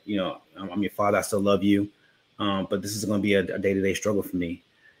your father. I still love you. But this is going to be a day-to-day struggle for me.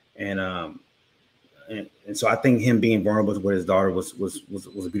 And so I think him being vulnerable with his daughter was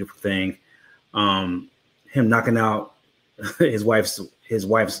a beautiful thing. Him knocking out his wife's new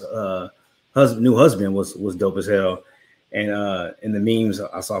husband was dope as hell. And the memes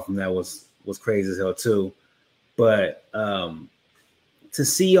I saw from that was crazy as hell too. But to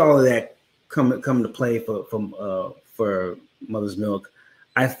see all of that come to play for Mother's Milk,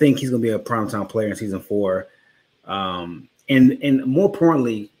 I think he's going to be a primetime player in season 4. And more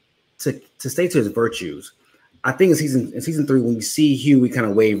importantly, to stay to his virtues. I think in season 3, when we see Hughie kind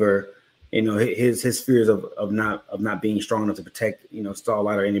of waver, his fears of not being strong enough to protect,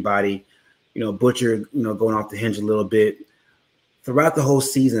 Starlight or anybody, Butcher, going off the hinge a little bit. throughout the whole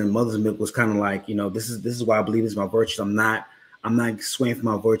season, Mother's Milk was kind of like, this is why I believe it's my virtues. I'm not swaying from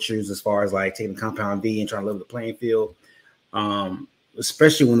my virtues as far as like taking Compound V and trying to level the playing field.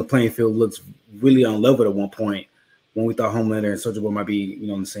 Especially when the playing field looks really unleveled at one point, when we thought Homelander and Soulja Boy might be,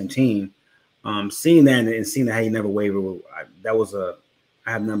 on the same team. Seeing that and seeing how he never wavered,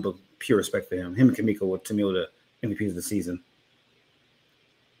 I have none but pure respect for him. Him and Kamiko were, to me, the MVPs of the season.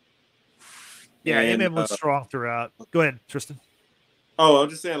 Yeah, Eminem was strong throughout. Go ahead, Tristan. Oh, I'm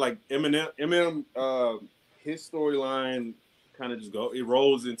just saying, like Eminem, his storyline kind of just it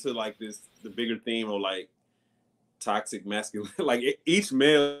rolls into like the bigger theme of like toxic masculine. Like each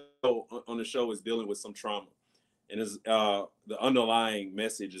male on the show is dealing with some trauma, and is the underlying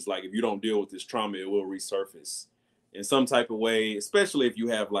message is like, if you don't deal with this trauma, it will resurface in some type of way, especially if you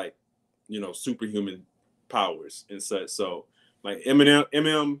have like, superhuman powers and such. So like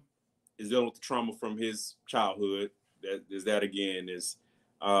Eminem is dealing with the trauma from his childhood. That again is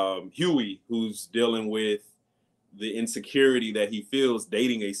Huey, who's dealing with the insecurity that he feels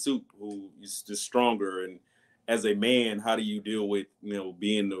dating a suit who is just stronger. And as a man, how do you deal with,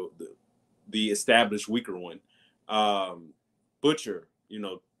 being the established weaker one? Butcher,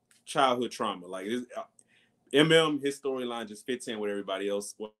 childhood trauma. Like MM, his storyline just fits in with everybody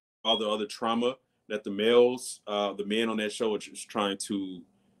else. All the other trauma that the men on that show are just trying to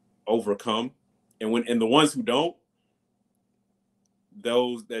overcome. And the ones who don't,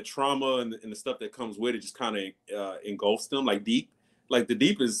 that trauma and the stuff that comes with it just kind of engulfs them. Like the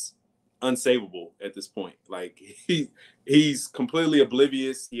Deep is unsavable at this point. Like he's completely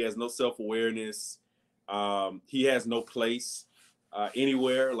oblivious. He has no self-awareness. He has no place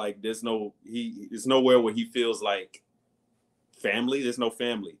anywhere. Like there's nowhere where he feels like family. There's no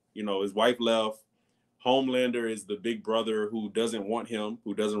family. His wife left. Homelander is the big brother who doesn't want him,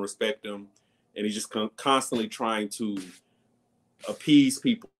 who doesn't respect him, and he's just constantly trying to appease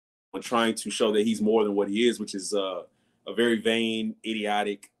people and trying to show that he's more than what he is, which is a very vain,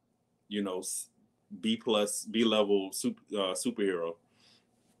 idiotic, B+ level superhero.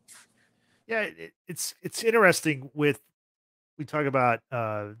 Yeah, it's interesting with, we talk about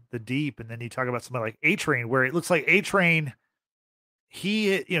the Deep, and then you talk about somebody like A-Train, where it looks like A-Train,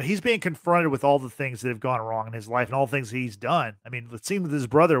 he's being confronted with all the things that have gone wrong in his life and all the things he's done. I mean, let's see with his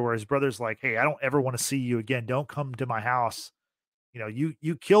brother, where his brother's like, "Hey, I don't ever want to see you again. Don't come to my house.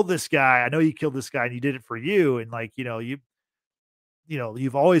 You killed this guy. I know you killed this guy, and you did it for you. And like, you've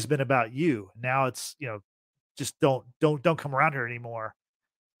always been about you. Now it's, just don't come around here anymore."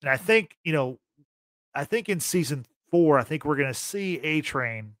 And I think in season 4, I think we're going to see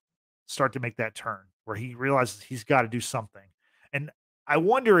A-Train start to make that turn where he realizes he's got to do something. And I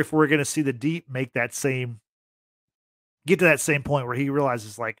wonder if we're going to see the Deep make get to that same point where he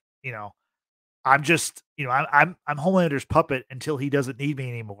realizes, like, I'm just, I'm Homelander's puppet until he doesn't need me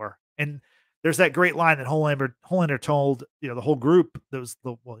anymore. And there's that great line that Homelander told, the whole group, that was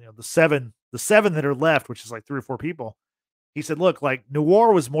the seven that are left, which is like 3 or 4 people. He said, "Look, like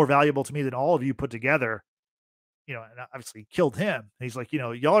Noir was more valuable to me than all of you put together." And obviously he killed him. And he's like,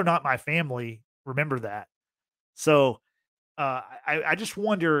 "Y'all are not my family. Remember that." So I just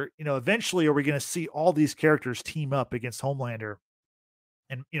wonder, eventually are we going to see all these characters team up against Homelander,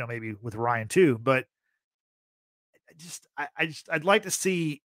 and maybe with Ryan too? But I'd like to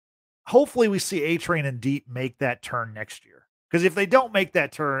see. Hopefully, we see A-Train and Deep make that turn next year. Because if they don't make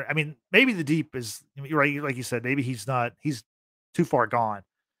that turn, I mean, maybe the Deep is right, like you said. Maybe he's too far gone.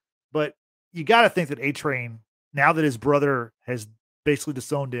 But you got to think that A-Train, now that his brother has basically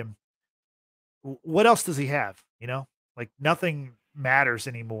disowned him, what else does he have? Like nothing matters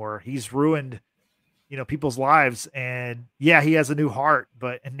anymore. He's ruined, people's lives, and yeah, he has a new heart,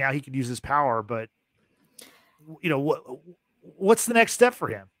 and now he can use his power. But what's the next step for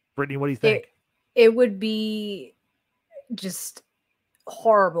him, Brittany? What do you think? It would be just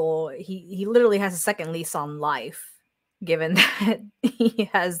horrible. He literally has a second lease on life, given that he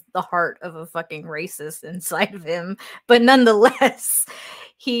has the heart of a fucking racist inside of him. But nonetheless,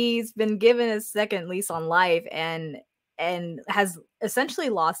 he's been given a second lease on life and has essentially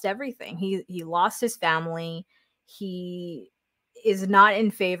lost everything. He lost his family. He is not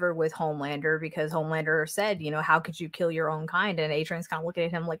in favor with Homelander because Homelander said, how could you kill your own kind? And A-Train's kind of looking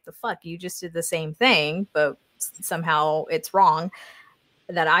at him like, the fuck, you just did the same thing, but somehow it's wrong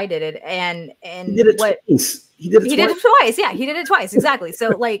that I did it. And he did it twice. He did it twice. Yeah, he did it twice. Exactly. So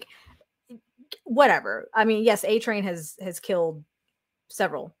like, whatever. I mean, yes, A-Train has killed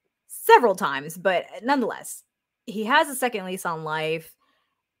several times, but nonetheless, he has a second lease on life.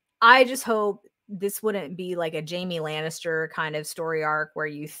 I just hope this wouldn't be like a Jaime Lannister kind of story arc where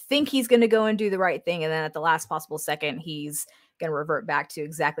you think he's going to go and do the right thing, and then at the last possible second, he's gonna revert back to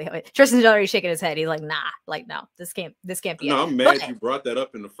exactly how Tristan's already shaking his head. He's like, nah, like no, this can't be. No, I'm mad you brought that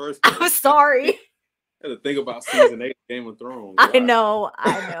up in the first place. I'm sorry. I had to think about season 8 of Game of Thrones. I know.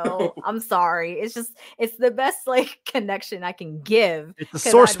 I'm sorry. It's the best like connection I can give. It's a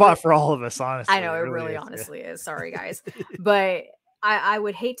sore spot for all of us, honestly. I know it really honestly is. Sorry, guys. But I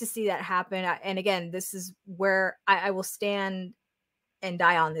would hate to see that happen. And again, this is where I will stand and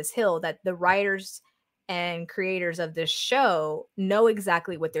die on this hill, that the writers and creators of this show know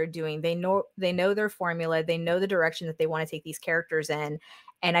exactly what they're doing. They know their formula. They know the direction that they want to take these characters in.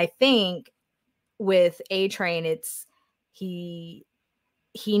 And I think with A-Train, it's he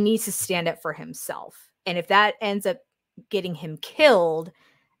needs to stand up for himself. And if that ends up getting him killed,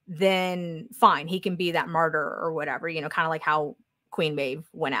 then fine, he can be that martyr or whatever, kind of like how Queen Maeve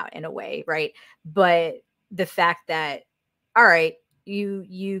went out in a way, right? But the fact that, all right,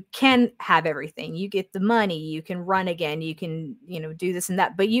 you can have everything, you get the money, you can run again, you can do this and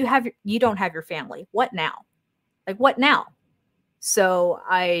that, but you don't have your family. What now? Like, what now? So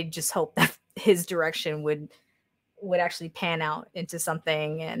I just hope that his direction would actually pan out into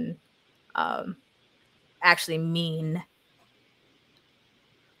something and actually mean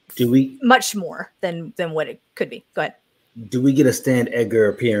much more than what it could be. Go ahead. Do we get a Stan Edgar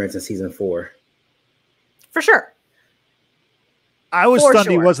appearance in season 4? For sure. I was stunned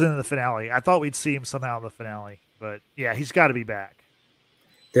he wasn't in the finale. I thought we'd see him somehow in the finale, but yeah, he's got to be back.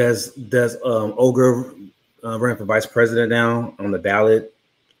 Does Ogre run for vice president now on the ballot?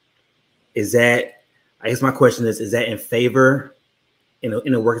 Is that, I guess my question is that in favor in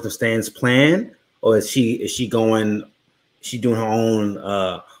the workings of Stan's plan, or is she doing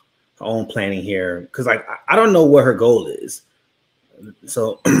her own planning here? Because like I don't know what her goal is.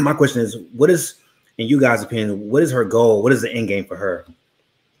 So my question is, what is, in you guys' opinion, what is her goal? What is the end game for her?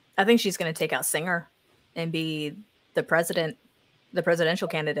 I think she's going to take out Singer and be the presidential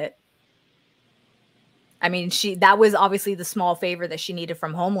candidate. I mean, that was obviously the small favor that she needed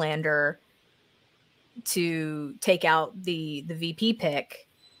from Homelander to take out the VP pick,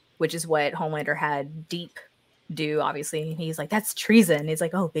 which is what Homelander had Deep do, obviously. He's like, that's treason. He's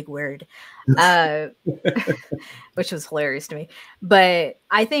like, oh, big word. Which was hilarious to me. But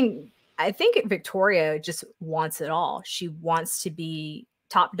I think Victoria just wants it all. She wants to be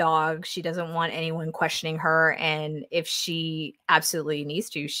top dog. She doesn't want anyone questioning her. And if she absolutely needs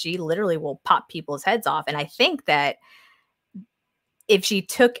to, she literally will pop people's heads off. And I think that if she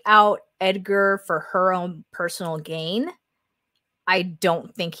took out Edgar for her own personal gain, I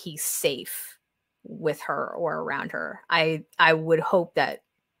don't think he's safe with her or around her. I would hope that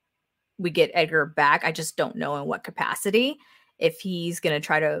we get Edgar back. I just don't know in what capacity. If he's going to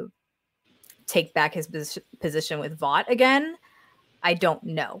try to take back his position with Vought again, I don't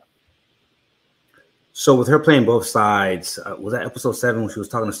know. So with her playing both sides, was that episode 7 when she was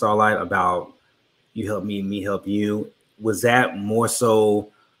talking to Starlight about you help me, me help you? Was that more so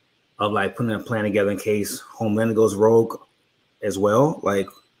of like putting a plan together in case Homelander goes rogue as well? Like,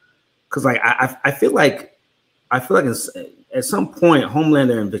 because like I feel like at some point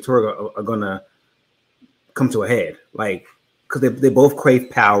Homelander and Victoria are gonna come to a head, like because they both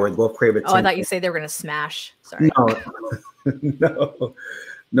crave power, they both crave attention. Oh, I thought you say they were gonna smash. Sorry.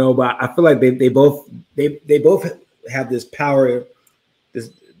 No, but I feel like they both have this power,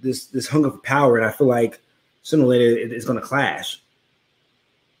 this hunger for power, and I feel like sooner or later it's gonna clash.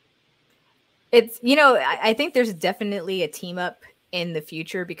 It's, I think there's definitely a team up in the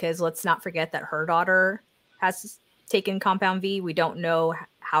future, because let's not forget that her daughter has taken Compound V. We don't know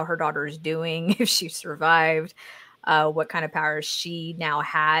how her daughter is doing, if she survived, what kind of powers she now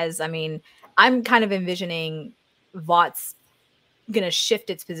has. I mean, I'm kind of envisioning Vought's going to shift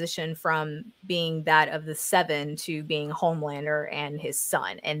its position from being that of the 7 to being Homelander and his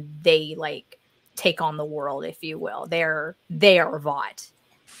son. And they like take on the world, if you will. They are Vought.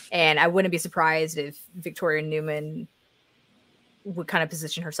 And I wouldn't be surprised if Victoria Newman would kind of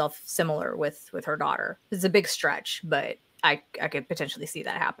position herself similar with her daughter. It's a big stretch, but I could potentially see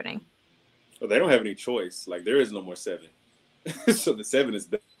that happening. Well, they don't have any choice. Like, there is no more 7. So the 7 is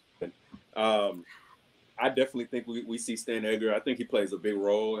done. I definitely think we see Stan Edgar. I think he plays a big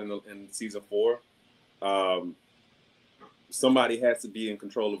role in season 4. Somebody has to be in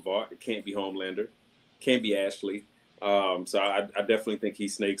control of Vought. It can't be Homelander. Can't be Ashley. So I definitely think he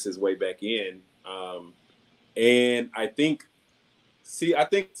snakes his way back in. And I think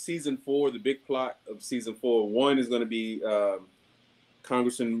season 4, the big plot of season 4, 1 is going to be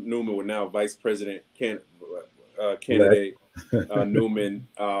Congressman Newman, with now Vice President candidate Newman,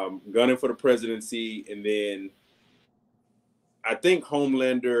 gunning for the presidency. And then I think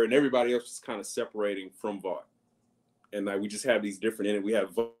Homelander and everybody else is kind of separating from Vought. and like we just have these different in it. We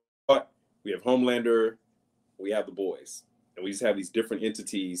have Homelander, we have the boys, and we just have these different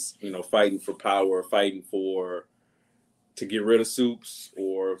entities, you know, fighting for power, fighting to get rid of Supes,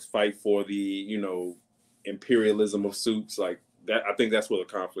 or fight for the, you know, imperialism of Supes. Like that, I think that's where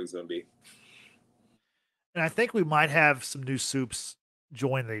the conflict's gonna be. And I think we might have some new Supes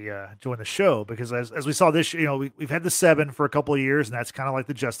join the show, because as we saw this, you know, we've had the 7 for a couple of years, and that's kind of like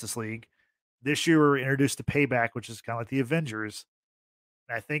the Justice League. This year we're introduced to Payback, which is kind of like the Avengers.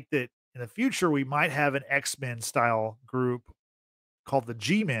 And I think that in the future we might have an X-Men style group called the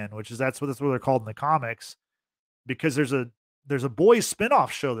G-Men, that's what they're called in the comics, because there's a boys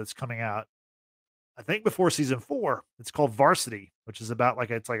spin-off show that's coming out, I think before season 4. It's called Varsity, which is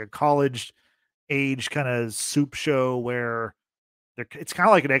about it's like a college age kind of soup show where it's kind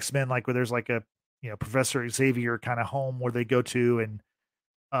of like an X-Men, like where there's like a, you know, Professor Xavier kind of home where they go to, and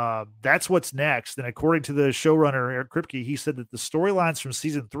that's what's next. And according to the showrunner Eric Kripke, he said that the storylines from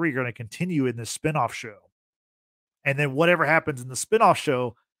season 3 are going to continue in this spinoff show, and then whatever happens in the spinoff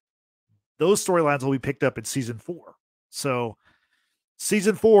show, those storylines will be picked up in season 4. So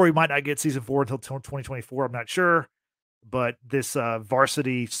season 4, we might not get season 4 until 2024. I'm not sure, but this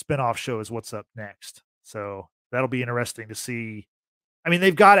Varsity spinoff show is what's up next. So that'll be interesting to see. I mean,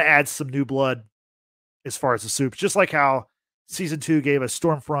 they've got to add some new blood as far as the Supes, just like how season 2 gave us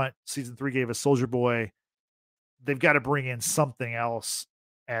Stormfront, season 3 gave us Soldier Boy. They've got to bring in something else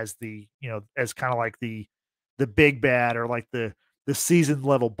as the, you know, as kind of like the big bad, or like the season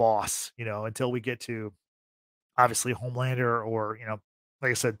level boss, you know, until we get to obviously Homelander, or, you know,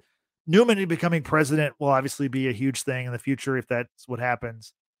 like I said, Newman becoming president will obviously be a huge thing in the future if that's what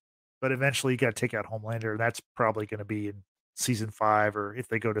happens. But eventually you got to take out Homelander. That's probably going to be in season 5, or if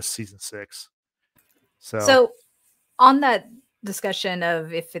they go to season 6. So on that discussion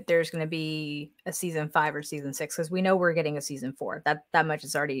of if there's going to be a season 5 or season 6, because we know we're getting a season 4, that much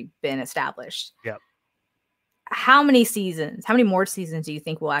has already been established. Yeah. How many more seasons do you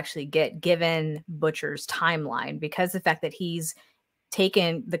think we'll actually get, given Butcher's timeline? Because the fact that he's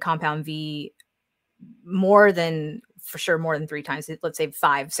taken the Compound V more than 3 times, let's say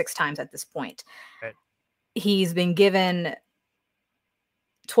 5-6 times at this point. Right. He's been given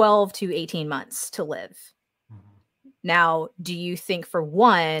 12 to 18 months to live. Mm-hmm. Now, do you think for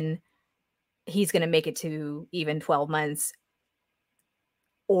one, he's going to make it to even 12 months?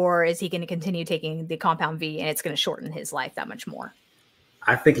 Or is he going to continue taking the Compound V and it's going to shorten his life that much more?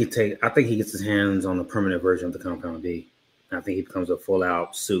 I think he gets his hands on the permanent version of the Compound V. I think he becomes a full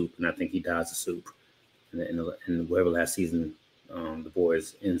out Supe, and I think he dies a Supe in whatever last season the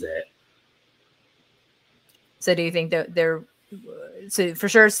boys ends at. So do you think that so for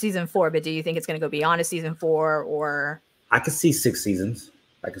sure season 4, but do you think it's going to go beyond a season 4, or? I could see 6 seasons.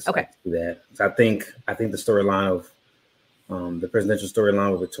 I could see that. So I think the storyline of the presidential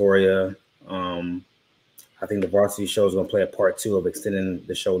storyline with Victoria. I think the Varsity show is going to play a part 2 of extending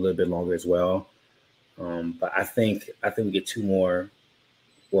the show a little bit longer as well. But I think we get 3 more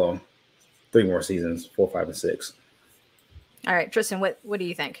seasons, 4, 5, and 6. All right, Tristan, what do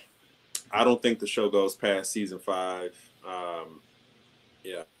you think? I don't think the show goes past season 5.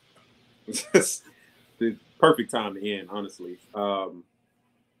 Yeah, it's the perfect time to end, honestly.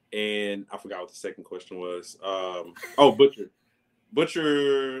 And I forgot what the second question was.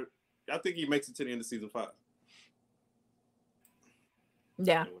 Butcher. I think he makes it to the end of season 5.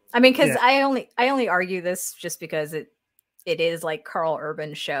 Yeah, I mean, because I only argue this just because it is like Carl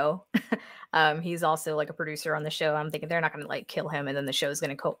Urban's show. He's also like a producer on the show. I'm thinking they're not going to like kill him and then the show's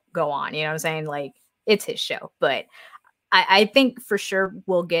going to go on. You know what I'm saying? Like, it's his show. But I think for sure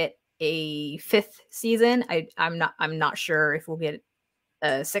we'll get a 5th season. I'm not sure if we'll get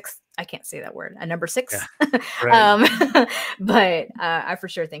a 6th. I can't say that word. A number 6. Yeah, right. But I for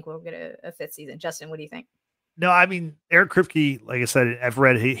sure think we'll get a 5th season. Justin, what do you think? No, I mean, Eric Kripke, like I said, I've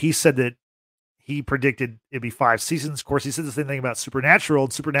read, he said that he predicted it'd be 5 seasons. Of course, he said the same thing about Supernatural,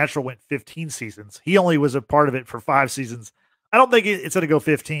 and Supernatural went 15 seasons. He only was a part of it for 5 seasons. I don't think it's going to go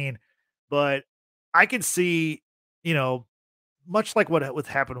 15, but I can see, you know, much like what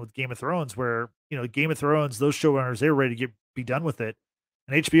happened with Game of Thrones, where, you know, Game of Thrones, those showrunners, they were ready to be done with it.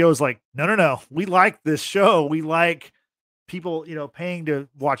 And HBO is like, no. We like this show. We like people, you know, paying to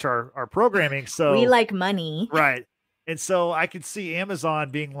watch our programming. So we like money. Right. And so I could see Amazon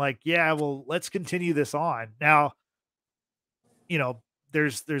being like, yeah, well, let's continue this on. Now, you know,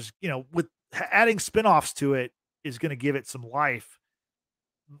 there's, you know, with adding spinoffs to it is going to give it some life.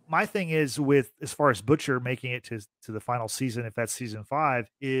 My thing is with, as far as Butcher making it to the final season, if that's season 5,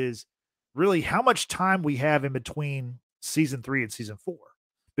 is really how much time we have in between season 3 and season 4.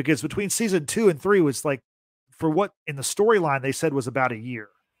 Because between season 2 and 3 was like for what in the storyline they said was about a year.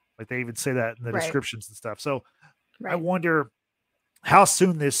 Like they even say that in the descriptions and stuff. So I wonder how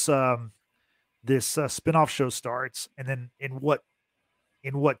soon this spinoff show starts, and then in what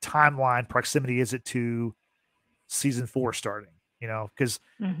timeline proximity is it to season 4 starting? You know, because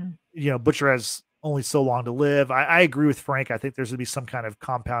Butcher has only so long to live. I agree with Frank. I think there's gonna be some kind of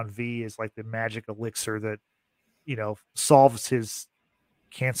compound V is like the magic elixir that solves his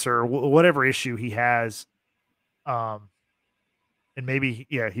cancer, whatever issue he has. And maybe,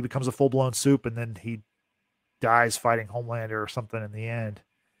 he becomes a full-blown soup and then he dies fighting Homelander or something in the end.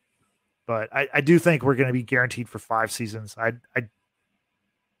 But I do think we're going to be guaranteed for 5 seasons.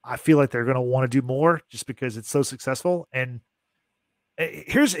 I feel like they're going to want to do more just because it's so successful. And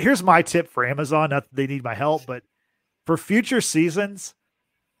here's my tip for Amazon. Not that they need my help, but for future seasons,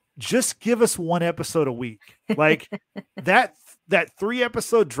 just give us 1 episode a week. Like that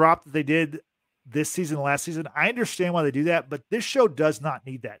 3-episode drop that they did this season, last season, I understand why they do that, but this show does not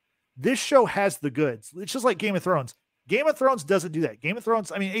need that. This show has the goods. It's just like Game of Thrones. Game of Thrones doesn't do that. Game of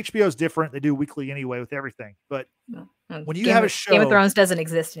Thrones, I mean, HBO is different. They do weekly anyway with everything. But when you have a show, Game of Thrones doesn't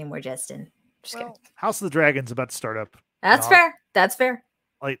exist anymore, Justin. Just kidding. House of the Dragon's about to start up. That's fair. That's fair.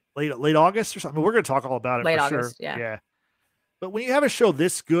 Like late August or something. I mean, we're going to talk all about it. Late for August, sure. yeah. But when you have a show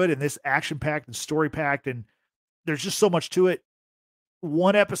this good and this action packed and story packed, and there's just so much to it,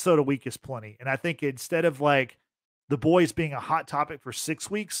 1 episode a week is plenty. And I think instead of like The Boys being a hot topic for 6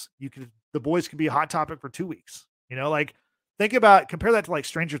 weeks, The Boys could be a hot topic for 2 weeks. Like compare that to like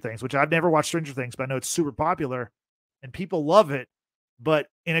Stranger Things, which I've never watched Stranger Things, but I know it's super popular and people love it. But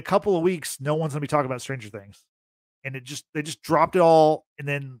in a couple of weeks, no one's gonna be talking about Stranger Things. And they just dropped it all. And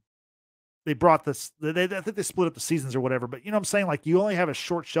then they brought this, I think they split up the seasons or whatever, but you know what I'm saying? Like you only have a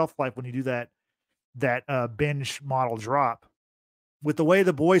short shelf life when you do that binge model drop. With the way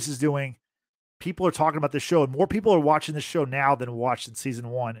The Boys is doing, people are talking about this show, and more people are watching this show now than watched in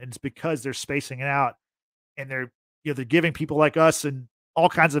season 1. And it's because they're spacing it out, and they're giving people like us and all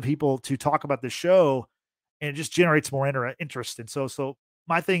kinds of people to talk about the show, and it just generates more interest. And so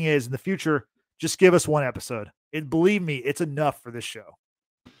my thing is, in the future, just give us 1 episode. And believe me, it's enough for this show.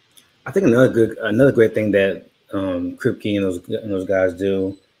 I think another great thing that Kripke and those guys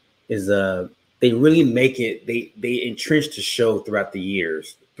do is they really make it, they entrench the show throughout the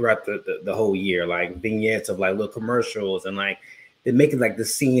years, throughout the whole year, like vignettes of like little commercials, and like they make it like the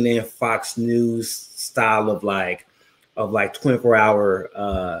CNN Fox News style of 24-hour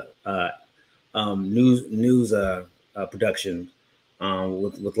news production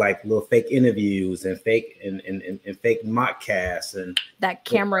with like little fake interviews and fake and fake mock casts and that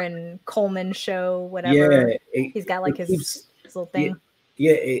Cameron Coleman show, whatever. Yeah, he's got like his little thing.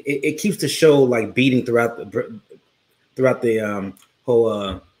 It keeps the show like beating throughout the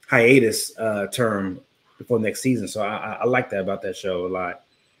whole hiatus term before next season. So I like that about that show a lot.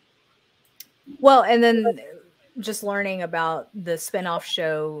 Well, and then just learning about the spinoff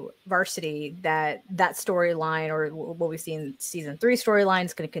show Varsity, that storyline, or what we see in season 3 storyline,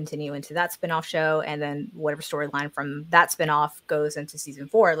 is going to continue into that spinoff show, and then whatever storyline from that spinoff goes into season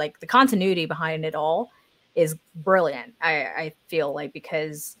 4. Like the continuity behind it all is brilliant. I feel like,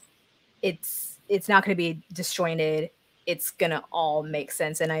 because it's not going to be disjointed. It's going to all make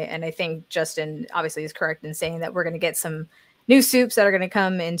sense. And I think Justin obviously is correct in saying that we're going to get some new soups that are going to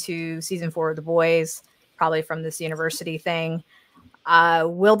come into season 4 of The Boys, probably from this university thing.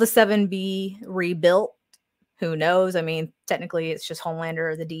 Will the 7 be rebuilt? Who knows? I mean, technically it's just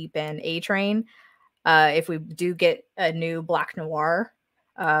Homelander, the Deep, and A-Train. If we do get a new Black Noir,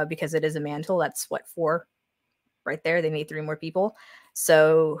 because it is a mantle, that's 4 right there. They need 3 more people.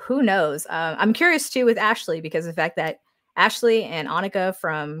 So who knows? I'm curious too with Ashley, because the fact that Ashley and Annika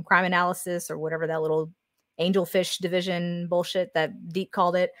from Crime Analysis, or whatever that little angelfish division bullshit that Deep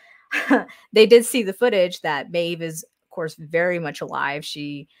called it, they did see the footage that Maeve is, of course, very much alive.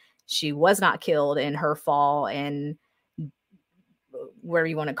 She was not killed in her fall and whatever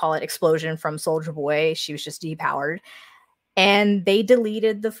you want to call it, explosion from Soldier Boy. She was just depowered, and they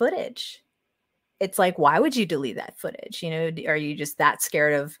deleted the footage. It's like, why would you delete that footage? Are you just that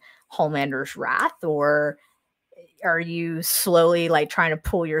scared of Homelander's wrath, or are you slowly like trying to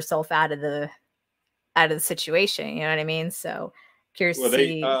pull yourself out of the situation? You know what I mean? So curious to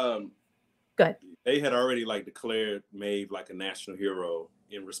see. Go ahead. They had already like declared Maeve like a national hero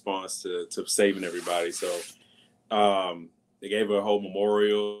in response to saving everybody. So they gave her a whole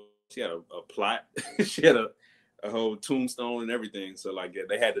memorial. She had a plot. She had a whole tombstone and everything. So like, yeah,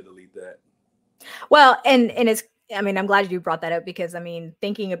 they had to delete that. Well, and it's, I mean, I'm glad you brought that up, because I mean,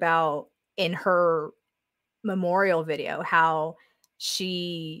 thinking about in her memorial video, how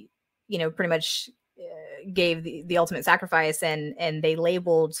she, pretty much gave the ultimate sacrifice, and they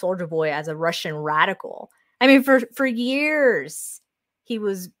labeled Soldier Boy as a Russian radical. I mean, for years he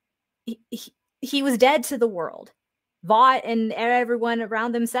was dead to the world. Vought and everyone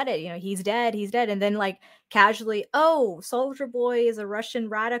around them said it, he's dead, and then like casually, oh, Soldier Boy is a Russian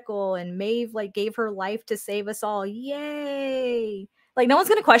radical, and Maeve like gave her life to save us all, yay. Like, no one's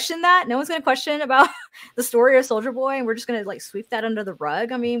gonna question that. No one's gonna question about the story of Soldier Boy, and we're just gonna like sweep that under the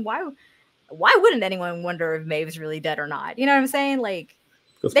rug. I mean, why wouldn't anyone wonder if Maeve's really dead or not? You know what I'm saying? Like,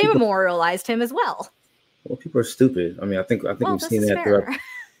 they memorialized him as well. Well, people are stupid. I mean, I think we've seen that throughout.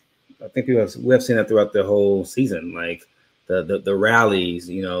 I think we have seen that throughout the whole season, like the rallies,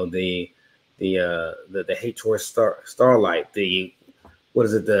 the hate towards Starlight, the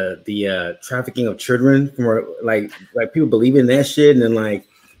trafficking of children, from like people believe in that shit, and then like,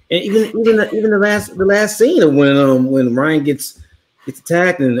 and even the last scene of when Ryan gets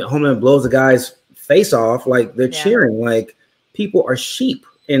attacked and Homeland blows the guy's face off, like they're cheering, like people are sheep,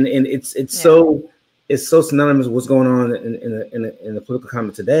 and it's so. It's so synonymous with what's going on in the political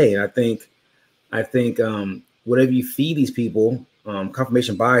climate today, and I think whatever you feed these people,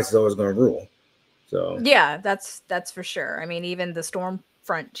 confirmation bias is always going to rule. So yeah, that's for sure. I mean, even the storm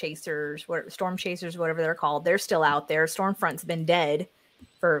chasers, whatever they're called, they're still out there. Stormfront's been dead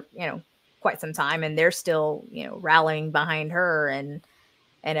for quite some time, and they're still rallying behind her and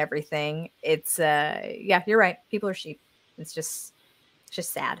everything. It's yeah, you're right. People are sheep. It's just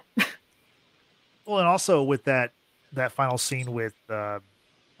sad. Well, and also with that final scene with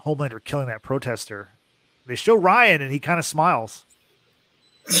Homelander killing that protester, they show Ryan and he kind of smiles.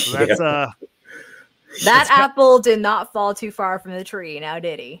 So that's that apple did not fall too far from the tree, now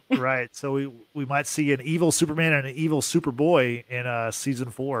did he? Right. So we might see an evil Superman and an evil Superboy in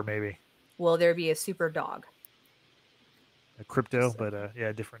season 4, maybe. Will there be a super dog? A Crypto, but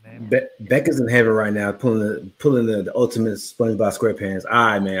yeah, different name. Becca's in heaven right now, pulling the ultimate SpongeBob SquarePants. All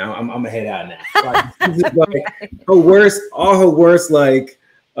right, man, I'm gonna head out now. Like, all her worst like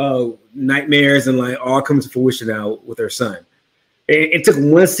nightmares and like all comes to fruition now with her son. It took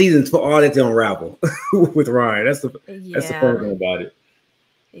one season for all that to unravel with Ryan. That's the funny thing about it.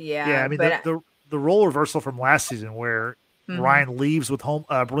 Yeah, I mean the role reversal from last season where Ryan leaves with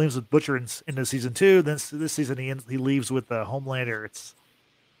Butcher into season 2. Then this season he leaves with Homelander. It's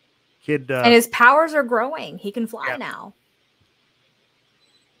kid, and his powers are growing. He can fly now.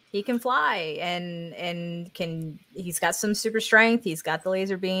 He can fly and he's got some super strength. He's got the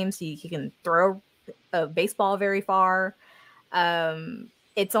laser beams. He can throw a baseball very far.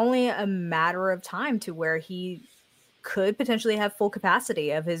 It's only a matter of time to where he could potentially have full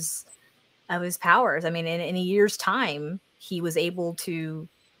capacity of his powers. I mean, in a year's time, he was able to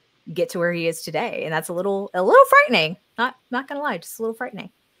get to where he is today, and that's a little frightening. Not gonna lie, just a little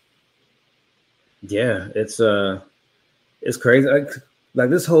frightening. Yeah, it's crazy. Like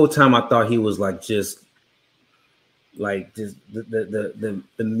this whole time, I thought he was like just the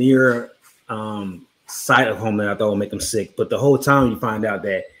mere sight of Homeland. I thought would make him sick, but the whole time you find out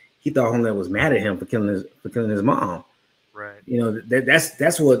that he thought Homeland was mad at him for killing his mom. Right.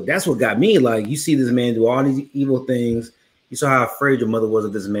 That's what got me. Like, you see this man do all these evil things. You saw how afraid your mother was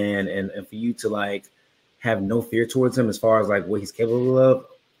of this man, and for you to like have no fear towards him as far as like what he's capable of.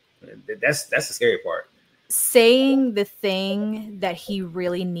 That's the scary part. Saying the thing that he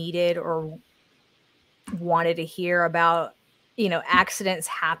really needed or wanted to hear about, accidents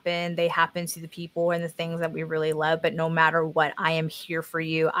happen. They happen to the people and the things that we really love. But no matter what, I am here for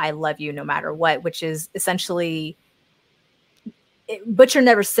you. I love you no matter what, which is essentially, Butcher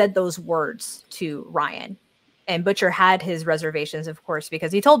never said those words to Ryan. And Butcher had his reservations, of course,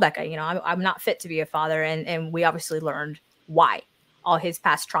 because he told Becca, I'm not fit to be a father. And we obviously learned why. All his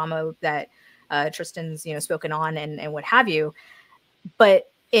past trauma that Tristan's, spoken on and what have you.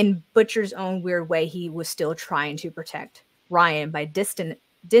 But in Butcher's own weird way, he was still trying to protect Ryan by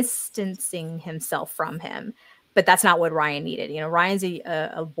distancing himself from him. But that's not what Ryan needed. Ryan's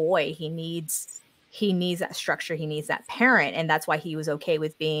a boy. He needs that structure. He needs that parent. And that's why he was okay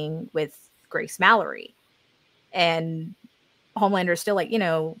with being with Grace Mallory. And Homelander is still like,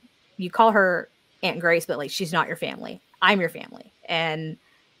 you call her Aunt Grace, but like, she's not your family. I'm your family. And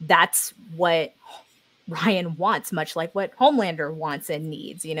that's what Ryan wants, much like what Homelander wants and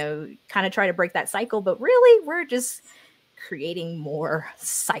needs, kind of try to break that cycle. But really, we're just creating more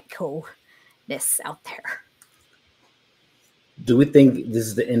psycho-ness out there. Do we think this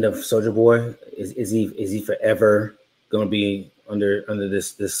is the end of Soldier Boy? Is he forever going to be under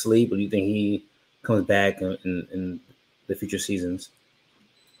this sleep, or do you think he comes back in the future seasons?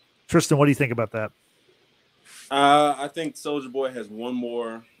 Tristan, what do you think about that? I think Soldier Boy has one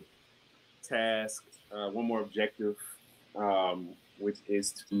more task one more objective, which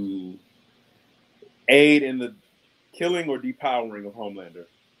is to aid in the killing or depowering of Homelander.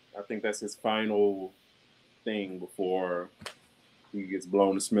 I think that's his final thing before he gets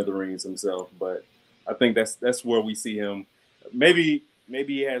blown to smithereens himself. But I think that's where we see him. Maybe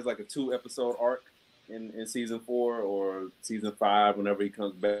he has like a 2-episode arc in season 4 or season 5 whenever he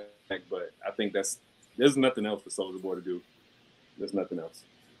comes back. But I think there's nothing else for Soulja Boy to do. There's nothing else.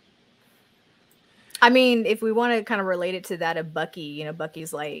 I mean, if we want to kind of relate it to that of Bucky, you know,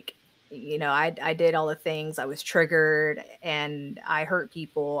 Bucky's like, you know, I did all the things, I was triggered and I hurt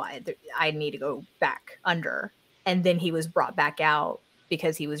people. I need to go back under. And then he was brought back out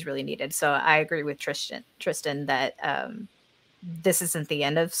because he was really needed. So I agree with Tristan that this isn't the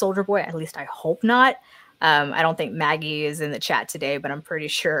end of Soulja Boy. At least I hope not. I don't think Maggie is in the chat today, but I'm pretty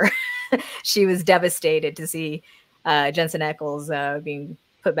sure she was devastated to see Jensen Ackles being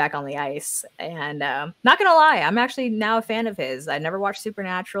put back on the ice. And not gonna lie, I'm actually now a fan of his. I never watched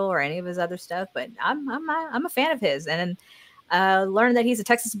Supernatural or any of his other stuff, but I'm a fan of his. And learned that he's a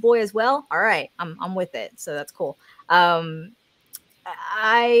Texas boy as well. All right, I'm with it. So that's cool. I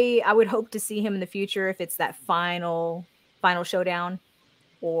would hope to see him in the future if it's that final showdown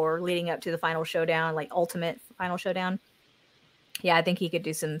or leading up to the final showdown, like ultimate final showdown. Yeah, I think he could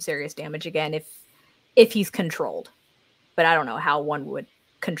do some serious damage again if he's controlled. But I don't know how one would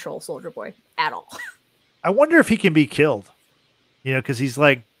control Soulja Boy at all. I wonder if he can be killed, you know, because he's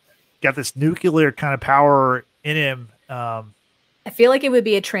like got this nuclear kind of power in him. I feel like it would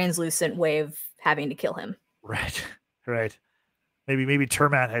be a translucent way of having to kill him. Right. Maybe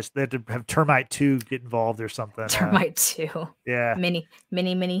Termite they have to have Termite 2 get involved or something. Termite 2. Yeah.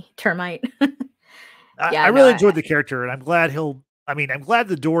 Mini Termite. I really enjoyed the character, and I'm glad I'm glad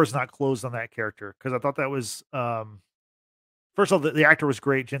the door is not closed on that character, because I thought that was first of all, the actor was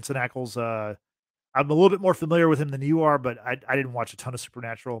great, Jensen Ackles. I'm a little bit more familiar with him than you are, but I didn't watch a ton of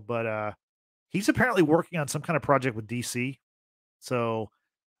Supernatural. But he's apparently working on some kind of project with DC. So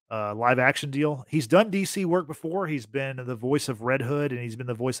live action deal. He's done DC work before. He's been the voice of Red Hood, and he's been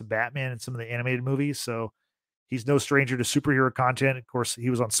the voice of Batman in some of the animated movies. So he's no stranger to superhero content. Of course, he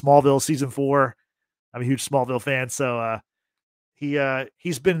was on Smallville season 4. I'm a huge Smallville fan. So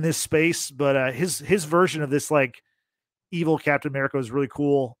he's been in this space, but his version of this like evil Captain America was really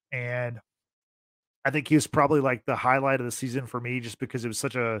cool. And I think he was probably like the highlight of the season for me, just because it was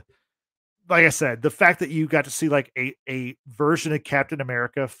such a, like I said, the fact that you got to see like a version of Captain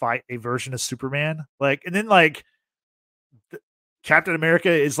America fight a version of Superman, like, and then like Captain America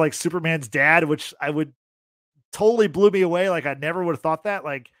is like Superman's dad, which I would totally blew me away. Like I never would have thought that.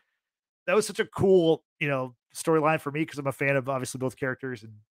 Like that was such a cool, you know, storyline for me, because I'm a fan of obviously both characters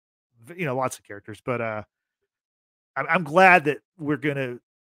and, you know, lots of characters. But I'm glad that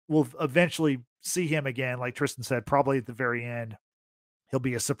we'll eventually see him again. Like Tristan said, probably at the very end, he'll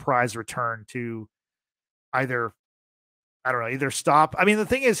be a surprise return to either stop. I mean, the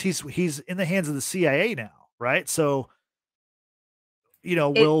thing is, he's in the hands of the CIA now, right? So, you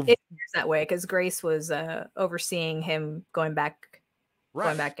know, it appears that way, because Grace was overseeing him going back in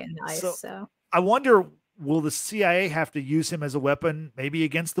the ice. So I wonder, will the CIA have to use him as a weapon, maybe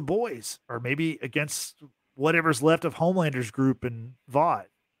against the boys, or maybe against whatever's left of Homelander's group and Vought?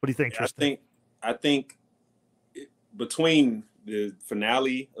 What do you think, Tristan? I think between the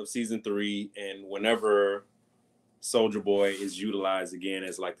finale of season 3 and whenever Soulja Boy is utilized again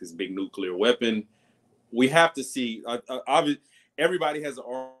as like this big nuclear weapon, we have to see. Obviously, everybody has an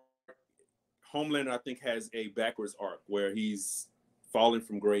arc. Homelander, I think, has a backwards arc where he's falling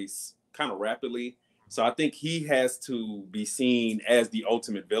from grace kind of rapidly. So I think he has to be seen as the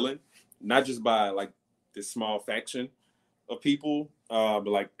ultimate villain, not just by like this small faction of people, but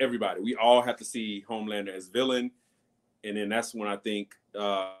like everybody. We all have to see Homelander as villain. And then that's when I think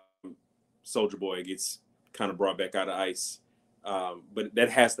Soulja Boy gets kind of brought back out of ice. But that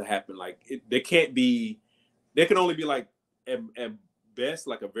has to happen. Like there can only be like at best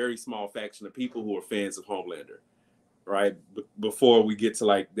like a very small faction of people who are fans of Homelander, right? Before we get to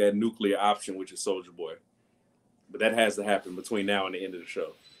like that nuclear option, which is Soulja Boy. But that has to happen between now and the end of the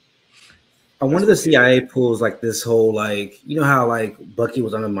show. I wonder the CIA pulls like this whole, like, you know how like Bucky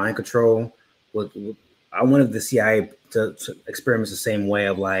was under mind control. I wanted the CIA to experiment the same way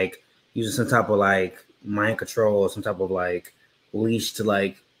of like using some type of like mind control or some type of like leash to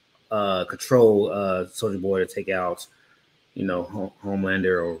like control Soulja Boy to take out, you know,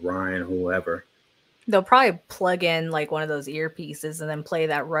 Homelander or Ryan or whoever. They'll probably plug in like one of those earpieces and then play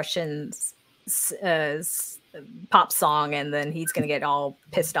that Russian pop song, and then he's gonna get all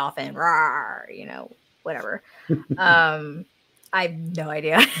pissed off and rawr, you know, whatever. I have no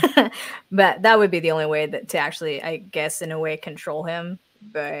idea. But that would be the only way that to actually, I guess, in a way, control him.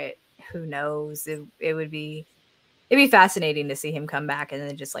 But who knows? It'd be fascinating to see him come back, and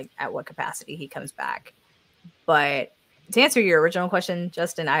then just like at what capacity he comes back. But to answer your original question,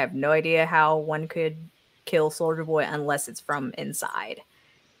 Justin, I have no idea how one could kill Soldier Boy unless it's from inside,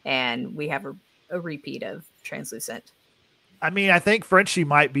 and we have a repeat of Translucent. I mean, I think Frenchie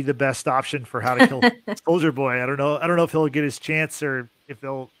might be the best option for how to kill Soldier Boy. I don't know if he'll get his chance or if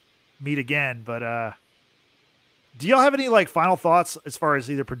they'll meet again. But do y'all have any like final thoughts as far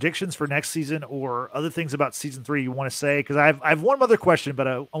as either predictions for next season or other things about season 3 you want to say? Because I have one other question, but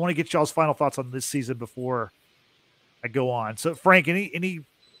I want to get y'all's final thoughts on this season before I go on. So, Frank, any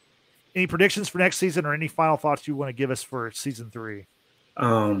predictions for next season or any final thoughts you want to give us for season 3?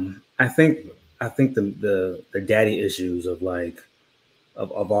 I think the daddy issues of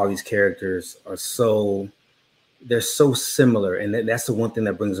all these characters they're so similar, and that's the one thing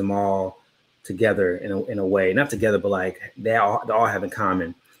that brings them all together in a way, not together, but like they all have in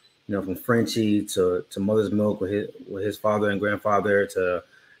common. You know, from Frenchie to Mother's Milk with his father and grandfather to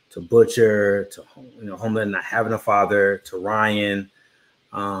Butcher to Homelander not having a father to Ryan,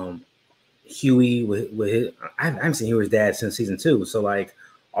 Huey with his. I haven't seen Huey's dad since season 2, so like.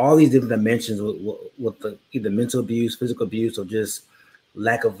 All these different dimensions with the either mental abuse, physical abuse, or just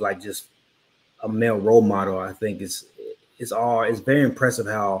lack of like just a male role model. I think it's very impressive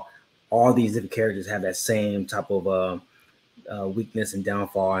how all these different characters have that same type of weakness and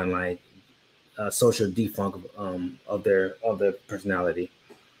downfall and like social defunk of their personality.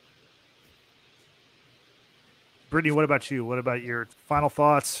 Brittany, what about you? What about your final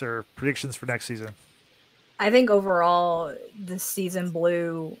thoughts or predictions for next season? I think overall, this season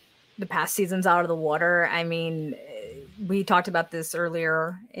blew the past seasons out of the water. I mean, we talked about this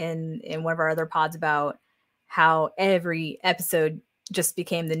earlier in one of our other pods about how every episode just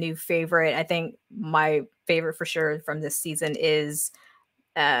became the new favorite. I think my favorite for sure from this season is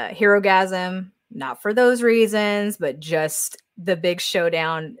Herogasm. Not for those reasons, but just the big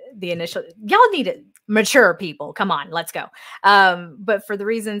showdown, the initial. Y'all need it. Mature people, come on, let's go. But for the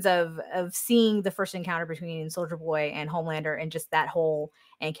reasons of seeing the first encounter between Soldier Boy and Homelander, and just that whole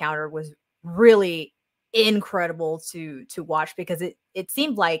encounter was really incredible to watch, because it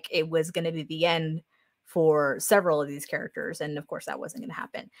seemed like it was going to be the end for several of these characters, and of course that wasn't going to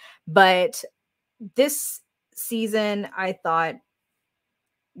happen. But this season, I thought,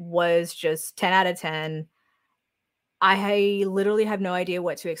 was just 10 out of 10. I literally have no idea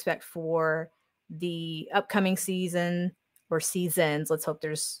what to expect for the upcoming season or seasons. Let's hope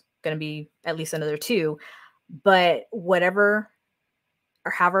there's going to be at least another 2, but whatever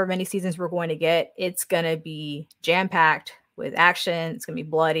or however many seasons we're going to get, it's going to be jam-packed with action. It's going to be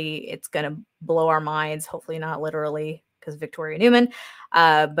bloody. It's going to blow our minds. Hopefully not literally because Victoria Newman,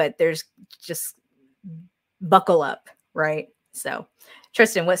 but there's just buckle up, right? So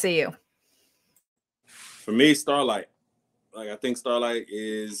Tristan, what say you? For me, Starlight. Like, I think Starlight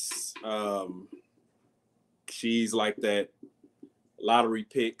is she's like that lottery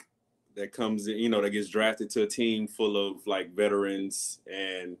pick that comes in, that gets drafted to a team full of like veterans,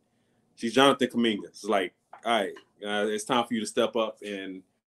 and she's Jonathan Kuminga. It's like, all right, it's time for you to step up, and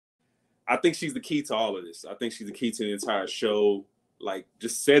I think she's the key to all of this. I think she's the key to the entire show, like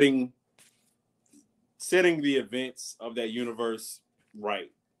just setting the events of that universe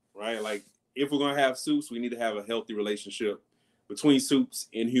right? Like, if we're going to have Supes, we need to have a healthy relationship between Supes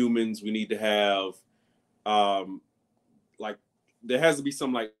and humans. We need to have, like, there has to be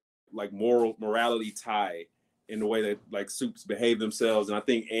some like morality tie in the way that like Supes behave themselves. And I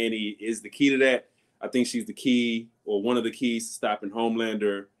think Annie is the key to that. I think she's the key, or one of the keys to stopping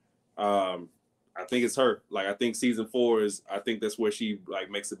Homelander. I think it's her. Like, I think season 4 I think that's where she like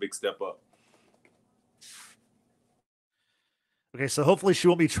makes a big step up. Okay, so hopefully she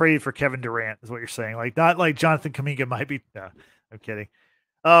won't be traded for Kevin Durant, is what you're saying. Like, not like Jonathan Kuminga might be. No, I'm kidding.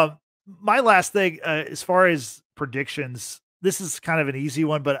 My last thing, as far as predictions, this is kind of an easy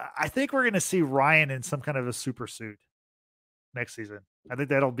one, but I think we're going to see Ryan in some kind of a super suit next season. I think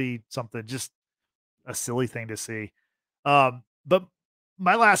that'll be something, just a silly thing to see. But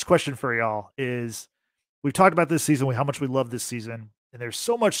my last question for y'all is, we've talked about this season, how much we love this season, and there's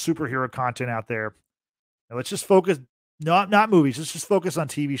so much superhero content out there. Now let's just focus. Not movies. Let's just focus on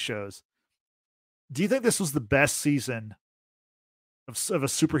TV shows. Do you think this was the best season of a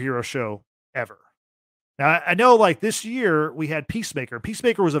superhero show ever? Now, I know like this year we had Peacemaker.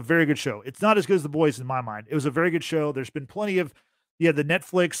 Peacemaker was a very good show. It's not as good as The Boys in my mind. It was a very good show. There's been plenty of, the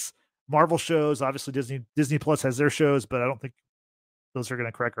Netflix, Marvel shows. Obviously Disney Plus has their shows, but I don't think those are going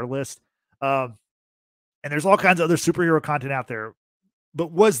to crack our list. and there's all kinds of other superhero content out there.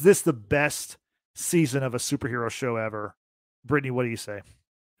 But was this the best season of a superhero show ever? Brittany, what do you say?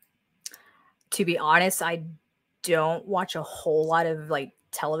 To be honest, I don't watch a whole lot of like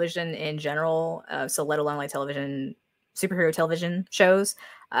television in general, so let alone like superhero television shows.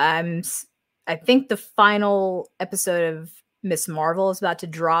 I think the final episode of Miss Marvel is about to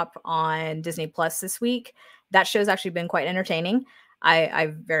drop on Disney Plus this week. That show's actually been quite entertaining.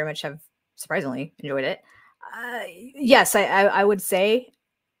 I very much have surprisingly enjoyed it. Yes, I would say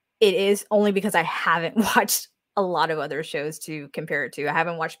it is, only because I haven't watched a lot of other shows to compare it to. I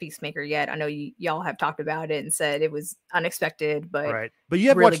haven't watched Peacemaker yet. I know y'all have talked about it and said it was unexpected, but right. But you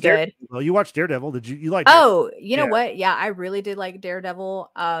have really watched good. Daredevil. Well, you watched Daredevil. Did you like? Oh, you know what? Yeah, I really did like Daredevil.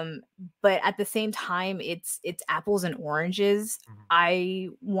 But at the same time, it's apples and oranges. Mm-hmm. I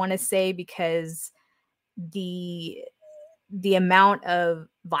want to say, because the amount of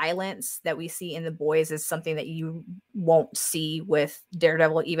violence that we see in The Boys is something that you won't see with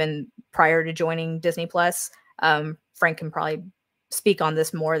Daredevil even prior to joining Disney Plus. Frank can probably speak on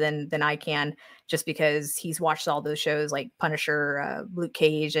this more than I can, just because he's watched all those shows like Punisher, Luke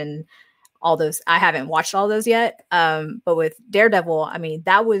Cage, and all those. I haven't watched all those yet. But with Daredevil, I mean,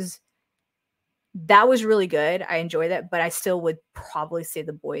 that was really good. I enjoyed that, but I still would probably say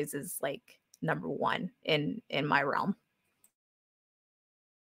The Boys is like number one in my realm.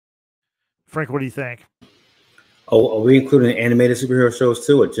 Frank, what do you think? Oh, are we including animated superhero shows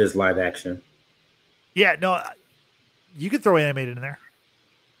too, or just live action? Yeah, no, you could throw animated in there.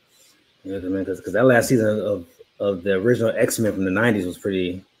 Yeah, because that last season of the original X-Men from the 90s was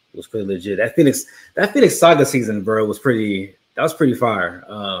pretty legit. That Phoenix Saga season, bro, was pretty fire.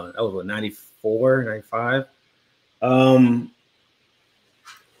 That was what, 94, 95.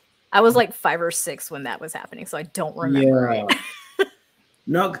 I was like 5 or 6 when that was happening, so I don't remember it.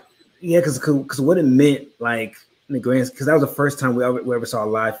 No, yeah, because what it meant, like, in the grand, because that was the first time we ever saw a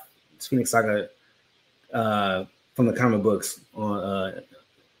live Phoenix Saga from the comic books on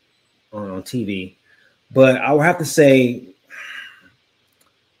TV. But I would have to say,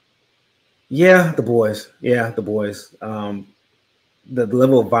 The Boys. The Boys. The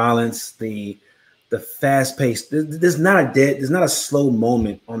level of violence, the fast pace. There's not a slow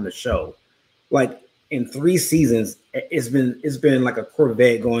moment on the show. Like in 3 seasons, it's been like a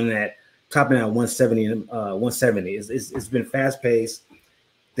Corvette going at topping out 170 and 170. It's been fast paced.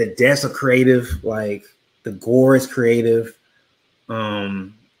 The deaths are creative. Like the gore is creative.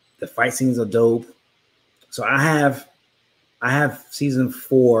 The fight scenes are dope. So I have season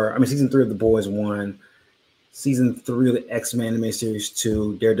 3 of The Boys 1, season 3 of the X-Men anime series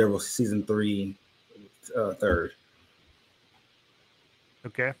 2, Daredevil season 3, 3rd.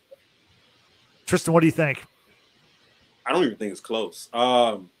 Okay. Tristan, what do you think? I don't even think it's close.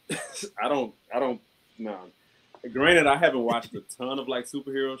 I don't no. Granted, I haven't watched a ton of like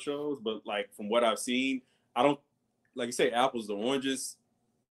superhero shows, but like from what I've seen, I don't, like you say, apples to oranges.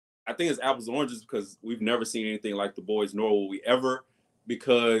 I think it's apples to oranges because we've never seen anything like The Boys, nor will we ever,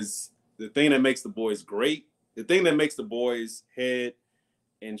 because the thing that makes The Boys great, the thing that makes The Boys head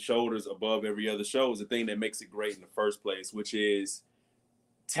and shoulders above every other show is the thing that makes it great in the first place, which is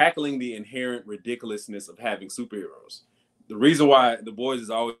tackling the inherent ridiculousness of having superheroes. The reason why The Boys is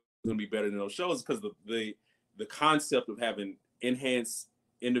always going to be better than those shows is because the concept of having enhanced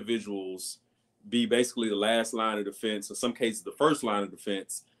individuals be basically the last line of defense, in some cases the first line of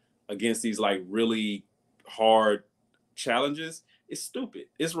defense against these like really hard challenges, is stupid.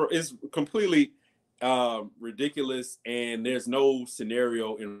 It's completely ridiculous, and there's no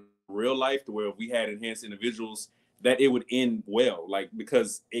scenario in real life to where if we had enhanced individuals that it would end well, like,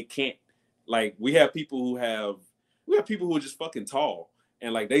 because it can't. Like we have people who are just fucking tall,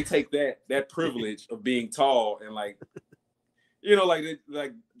 and like they take that privilege of being tall, and like, you know, like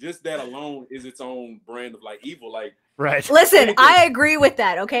just that alone is its own brand of like evil. Like, right. Listen, I agree with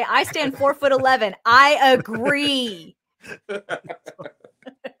that. Okay, I stand 4'11". I agree.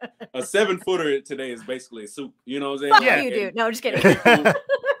 A 7-footer today is basically a suit. You know what I'm saying? Fuck you, dude. No, I'm just kidding.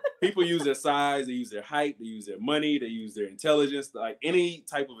 People use their size, they use their height, they use their money, they use their intelligence. Like any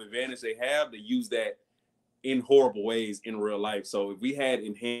type of advantage they have, they use that in horrible ways in real life. So if we had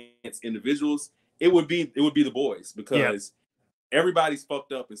enhanced individuals, it would be The Boys, because everybody's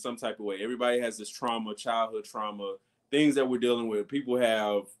fucked up in some type of way. Everybody has this trauma, childhood trauma, things that we're dealing with. People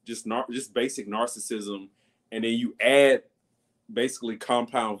have just basic narcissism, and then you add basically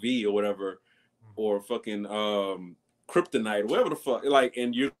Compound V or whatever, or fucking kryptonite, whatever the fuck, like,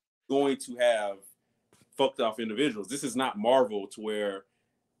 and you're going to have fucked off individuals. This is not Marvel, to where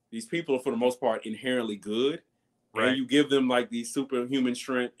these people are for the most part inherently good, right? And you give them like these superhuman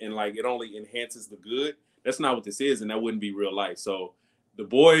strength, and like it only enhances the good. That's not what this is, and that wouldn't be real life. So The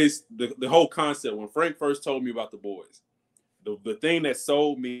Boys, the whole concept, when Frank first told me about The Boys, the thing that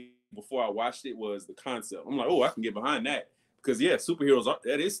sold me before I watched it was the concept. I'm like, oh, I can get behind that. Because, yeah, superheroes,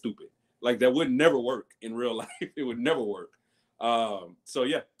 that is stupid. Like, that would never work in real life. It would never work. So,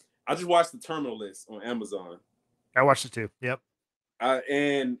 yeah, I just watched The Terminal List on Amazon. I watched it too. Yep.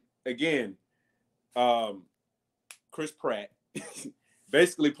 And, again, Chris Pratt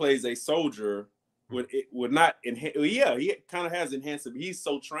basically plays a soldier would not enhance. Yeah, he kind of has enhanced. He's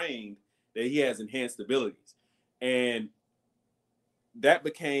so trained that he has enhanced abilities, and that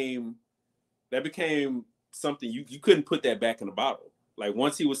became something you couldn't put that back in the bottle. Like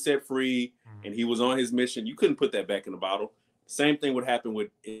once he was set free and he was on his mission, you couldn't put that back in the bottle. Same thing would happen with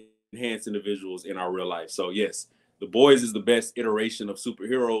enhanced individuals in our real life. So yes, The Boys is the best iteration of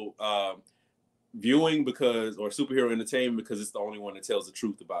superhero viewing or superhero entertainment because it's the only one that tells the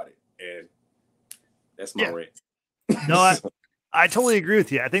truth about it. And that's my rant. No, I totally agree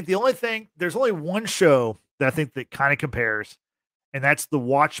with you. I think there's only one show that I think that kind of compares, and that's the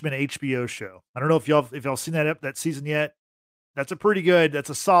Watchmen HBO show. I don't know if y'all seen that season yet. That's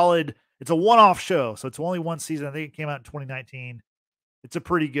a solid, it's a one-off show. So it's only one season. I think it came out in 2019. It's a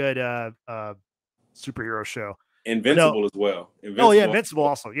pretty good superhero show. Invincible as well. Invincible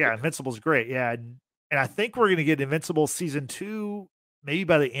also. Yeah, Invincible's great. Yeah. And I think we're going to get Invincible season 2 maybe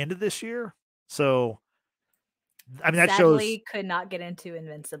by the end of this year. So, I mean, that Sadly, could not get into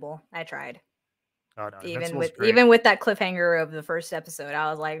Invincible. I tried. Oh no! Even with that cliffhanger of the first episode, I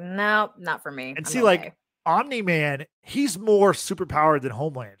was like, no, not for me. And like Omni-Man, he's more superpowered than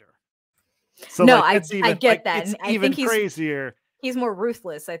Homelander. So no, I get that. It's I even think crazier. He's more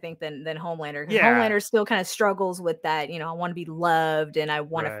ruthless, I think, than Homelander. Yeah. Homelander still kind of struggles with that. I want to be loved and I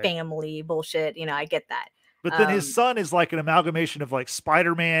want a family bullshit. I get that. But then his son is like an amalgamation of like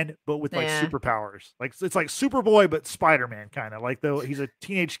Spider-Man, but with like superpowers. Like it's like Superboy, but Spider-Man kind of like, though he's a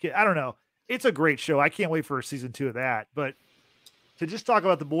teenage kid. I don't know. It's a great show. I can't wait for season 2 of that. But to just talk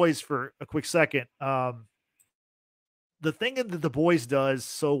about The Boys for a quick second, the thing that The Boys does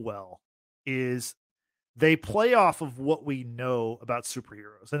so well is they play off of what we know about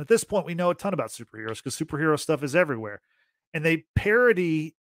superheroes. And at this point, we know a ton about superheroes because superhero stuff is everywhere. And they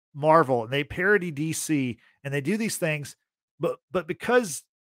parody Marvel and they parody DC and they do these things, but because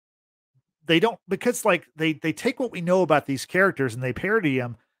they take what we know about these characters and they parody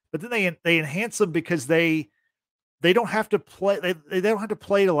them, but then they enhance them because they don't have to play. They don't have to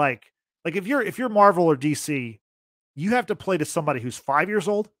play to like if you're Marvel or DC, you have to play to somebody who's 5 years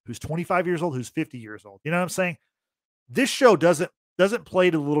old, who's 25 years old, who's 50 years old. You know what I'm saying? This show doesn't play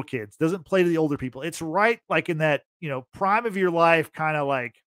to the little kids, doesn't play to the older people. It's right like in that, prime of your life kind of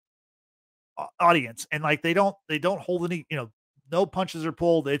like audience. And like they don't hold any, no punches are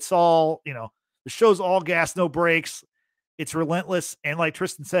pulled. It's all, the show's all gas, no breaks. It's relentless. And like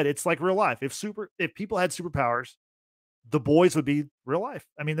Tristan said, it's like real life. If people had superpowers, The Boys would be real life.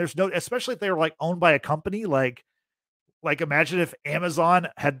 I mean, especially if they were like owned by a company, like imagine if Amazon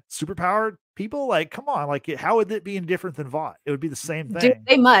had superpowered people. Like, come on, like how would it be any different than Vought? It would be the same thing. Dude,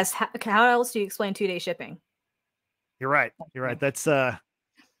 they must. How else do you explain 2-day shipping? You're right. That's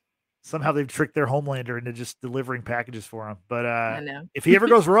somehow they've tricked their Homelander into just delivering packages for him. But if he ever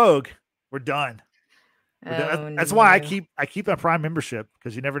goes rogue, we're done. That's why I keep a Prime membership,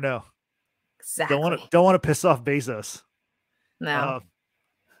 because you never know. Exactly. Don't want to piss off Bezos. No.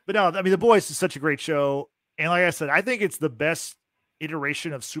 But no, I mean, The Boys is such a great show. And like I said, I think it's the best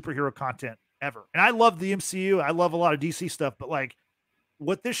iteration of superhero content ever. And I love the MCU. I love a lot of DC stuff, but like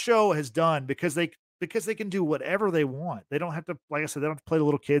what this show has done, because they can do whatever they want. They don't have to, like I said, they don't have to play to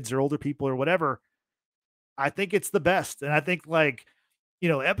little kids or older people or whatever. I think it's the best. And I think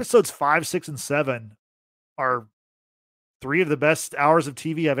episodes 5, 6, and 7 are 3 of the best hours of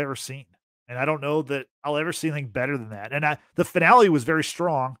TV I've ever seen. And I don't know that I'll ever see anything better than that. And the finale was very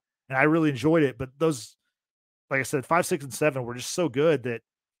strong and I really enjoyed it. But those, like I said, 5, 6, and 7 were just so good that,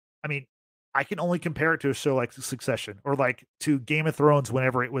 I mean, I can only compare it to a show like Succession or like to Game of Thrones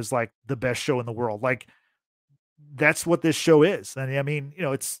whenever it was like the best show in the world. Like that's what this show is. And I mean,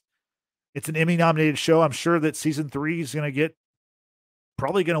 it's an Emmy nominated show. I'm sure that season 3 is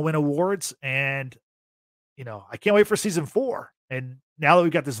probably going to win awards. And, I can't wait for season 4. And now that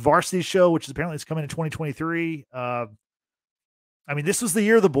we've got this Varsity show, which is apparently it's coming in 2023. I mean, this was the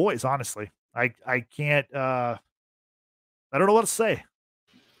year of The Boys, honestly. I can't, I don't know what to say.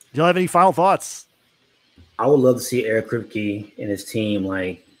 Do y'all have any final thoughts? I would love to see Eric Kripke and his team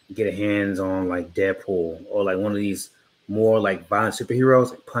like get a hands on like Deadpool or like one of these more like violent superheroes,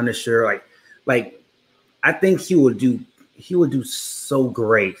 like Punisher. Like I think he would he would do so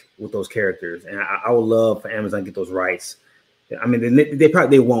great with those characters, and I would love for Amazon to get those rights. I mean, they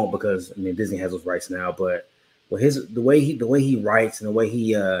probably won't, because I mean Disney has those rights now. But the way he writes and the way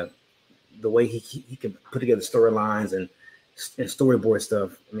he can put together storylines and storyboard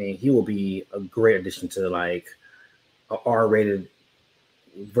stuff. I mean, he will be a great addition to like a R-rated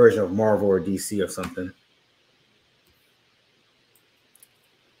version of Marvel or DC or something.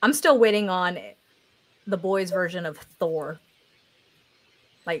 I'm still waiting on the boys' version of Thor.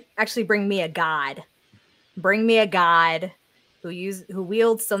 Like, actually bring me a god. Bring me a god who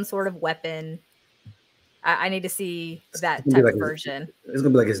wields some sort of weapon. I need to see that type of version. It's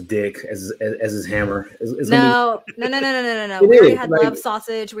gonna be like his dick as his hammer. No. We already had Love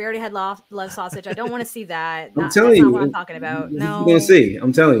Sausage. We already had Love Sausage. I don't want to see that. I'm telling you, that's not what I'm talking about. No, you're gonna see.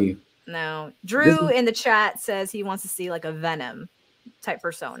 I'm telling you. No, Drew in the chat says he wants to see like a Venom type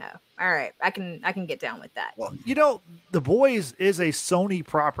persona. All right, I can get down with that. Well, you know, The Boys is a Sony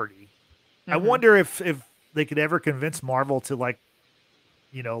property. I wonder if they could ever convince Marvel to, like,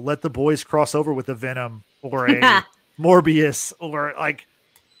 you know, let The Boys cross over with a Venom or a Morbius or like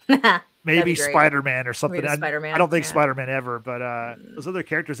maybe Spider-Man or something. I don't think Spider-Man ever, but those other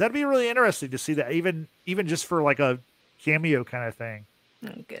characters, that'd be really interesting to see that, even just for like a cameo kind of thing.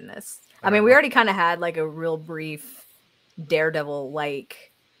 Oh, goodness. I mean, we already kind of had like a real brief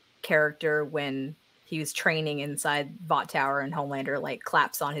Daredevil-like character when he was training inside Vought Tower and Homelander like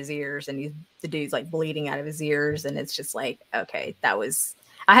claps on his ears and the dude's like bleeding out of his ears, and it's just like, okay, that was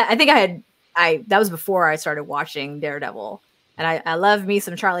that was before I started watching Daredevil, and I love me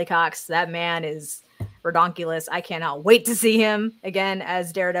some Charlie Cox. That man is redonkulous. I cannot wait to see him again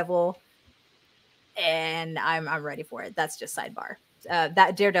as Daredevil, and I'm ready for it. That's just sidebar.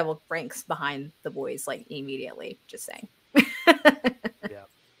 That Daredevil ranks behind The Boys like immediately. Just saying. Yeah.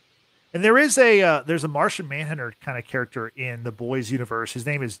 And there's a Martian Manhunter kind of character in The Boys universe. His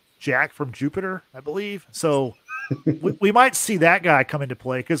name is Jack from Jupiter, I believe. So we might see that guy come into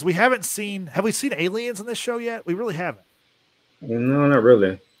play, because have we seen aliens in this show yet? We really haven't. No, not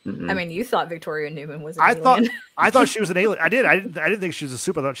really. I mean, you thought Victoria Newman was an alien. I thought she was an alien. I didn't think she was a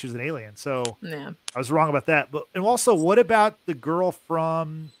super. I thought she was an alien. So yeah, I was wrong about that. But and also, what about the girl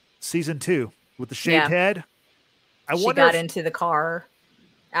from season 2 with the shaved head? She got into the car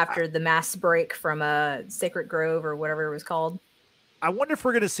after the mass break from a Sacred Grove or whatever it was called. I wonder if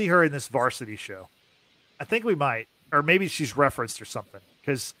we're going to see her in this Varsity show. I think we might, or maybe she's referenced or something,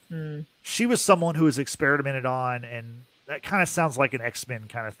 because she was someone who was experimented on, and that kind of sounds like an X-Men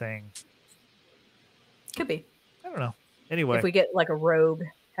kind of thing. Could be. I don't know. Anyway, if we get like a Rogue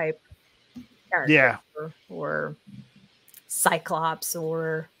type character, or Cyclops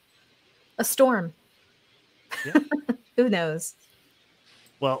or a Storm. Yeah. Who knows?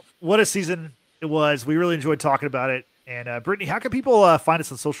 Well, what a season it was. We really enjoyed talking about it. And Brittany, how can people find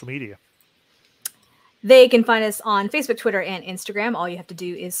us on social media? They can find us on Facebook, Twitter, and Instagram. All you have to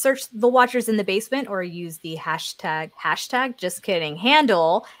do is search The Watchers in the Basement or use the hashtag, just kidding,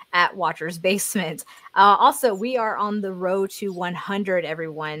 handle at Watchers Basement. Also, we are on the road to 100,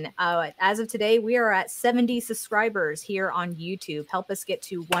 everyone. As of today, we are at 70 subscribers here on YouTube. Help us get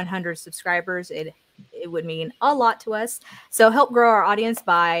to 100 subscribers. It would mean a lot to us. So help grow our audience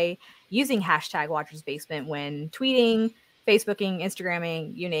by using hashtag Watchers Basement when tweeting, Facebooking,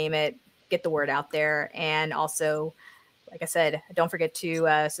 Instagramming, you name it. Get the word out there. And also, like I said, don't forget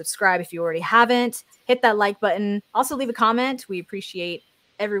to subscribe if you already haven't. Hit that like button. Also leave a comment. We appreciate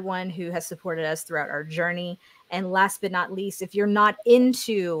everyone who has supported us throughout our journey. And last but not least, if you're not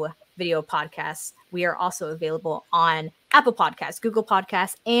into video podcasts, we are also available on Apple Podcasts, Google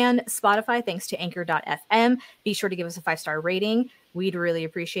Podcasts, and Spotify, thanks to Anchor.fm. Be sure to give us a 5-star rating. We'd really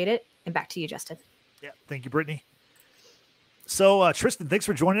appreciate it. And back to you, Justin. Yeah, thank you, Brittany. So, Tristan, thanks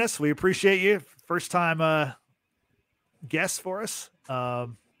for joining us. We appreciate you. First time guest for us.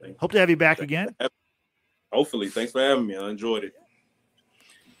 Hope to have you back again. Hopefully. Thanks for having me. I enjoyed it.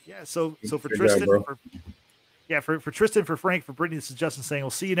 Yeah, so for Tristan, for Tristan, for Frank, for Brittany, this is Justin saying we'll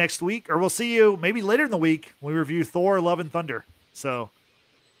see you next week, or we'll see you maybe later in the week when we review Thor, Love and Thunder. So,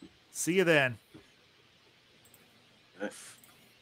 see you then. Nice.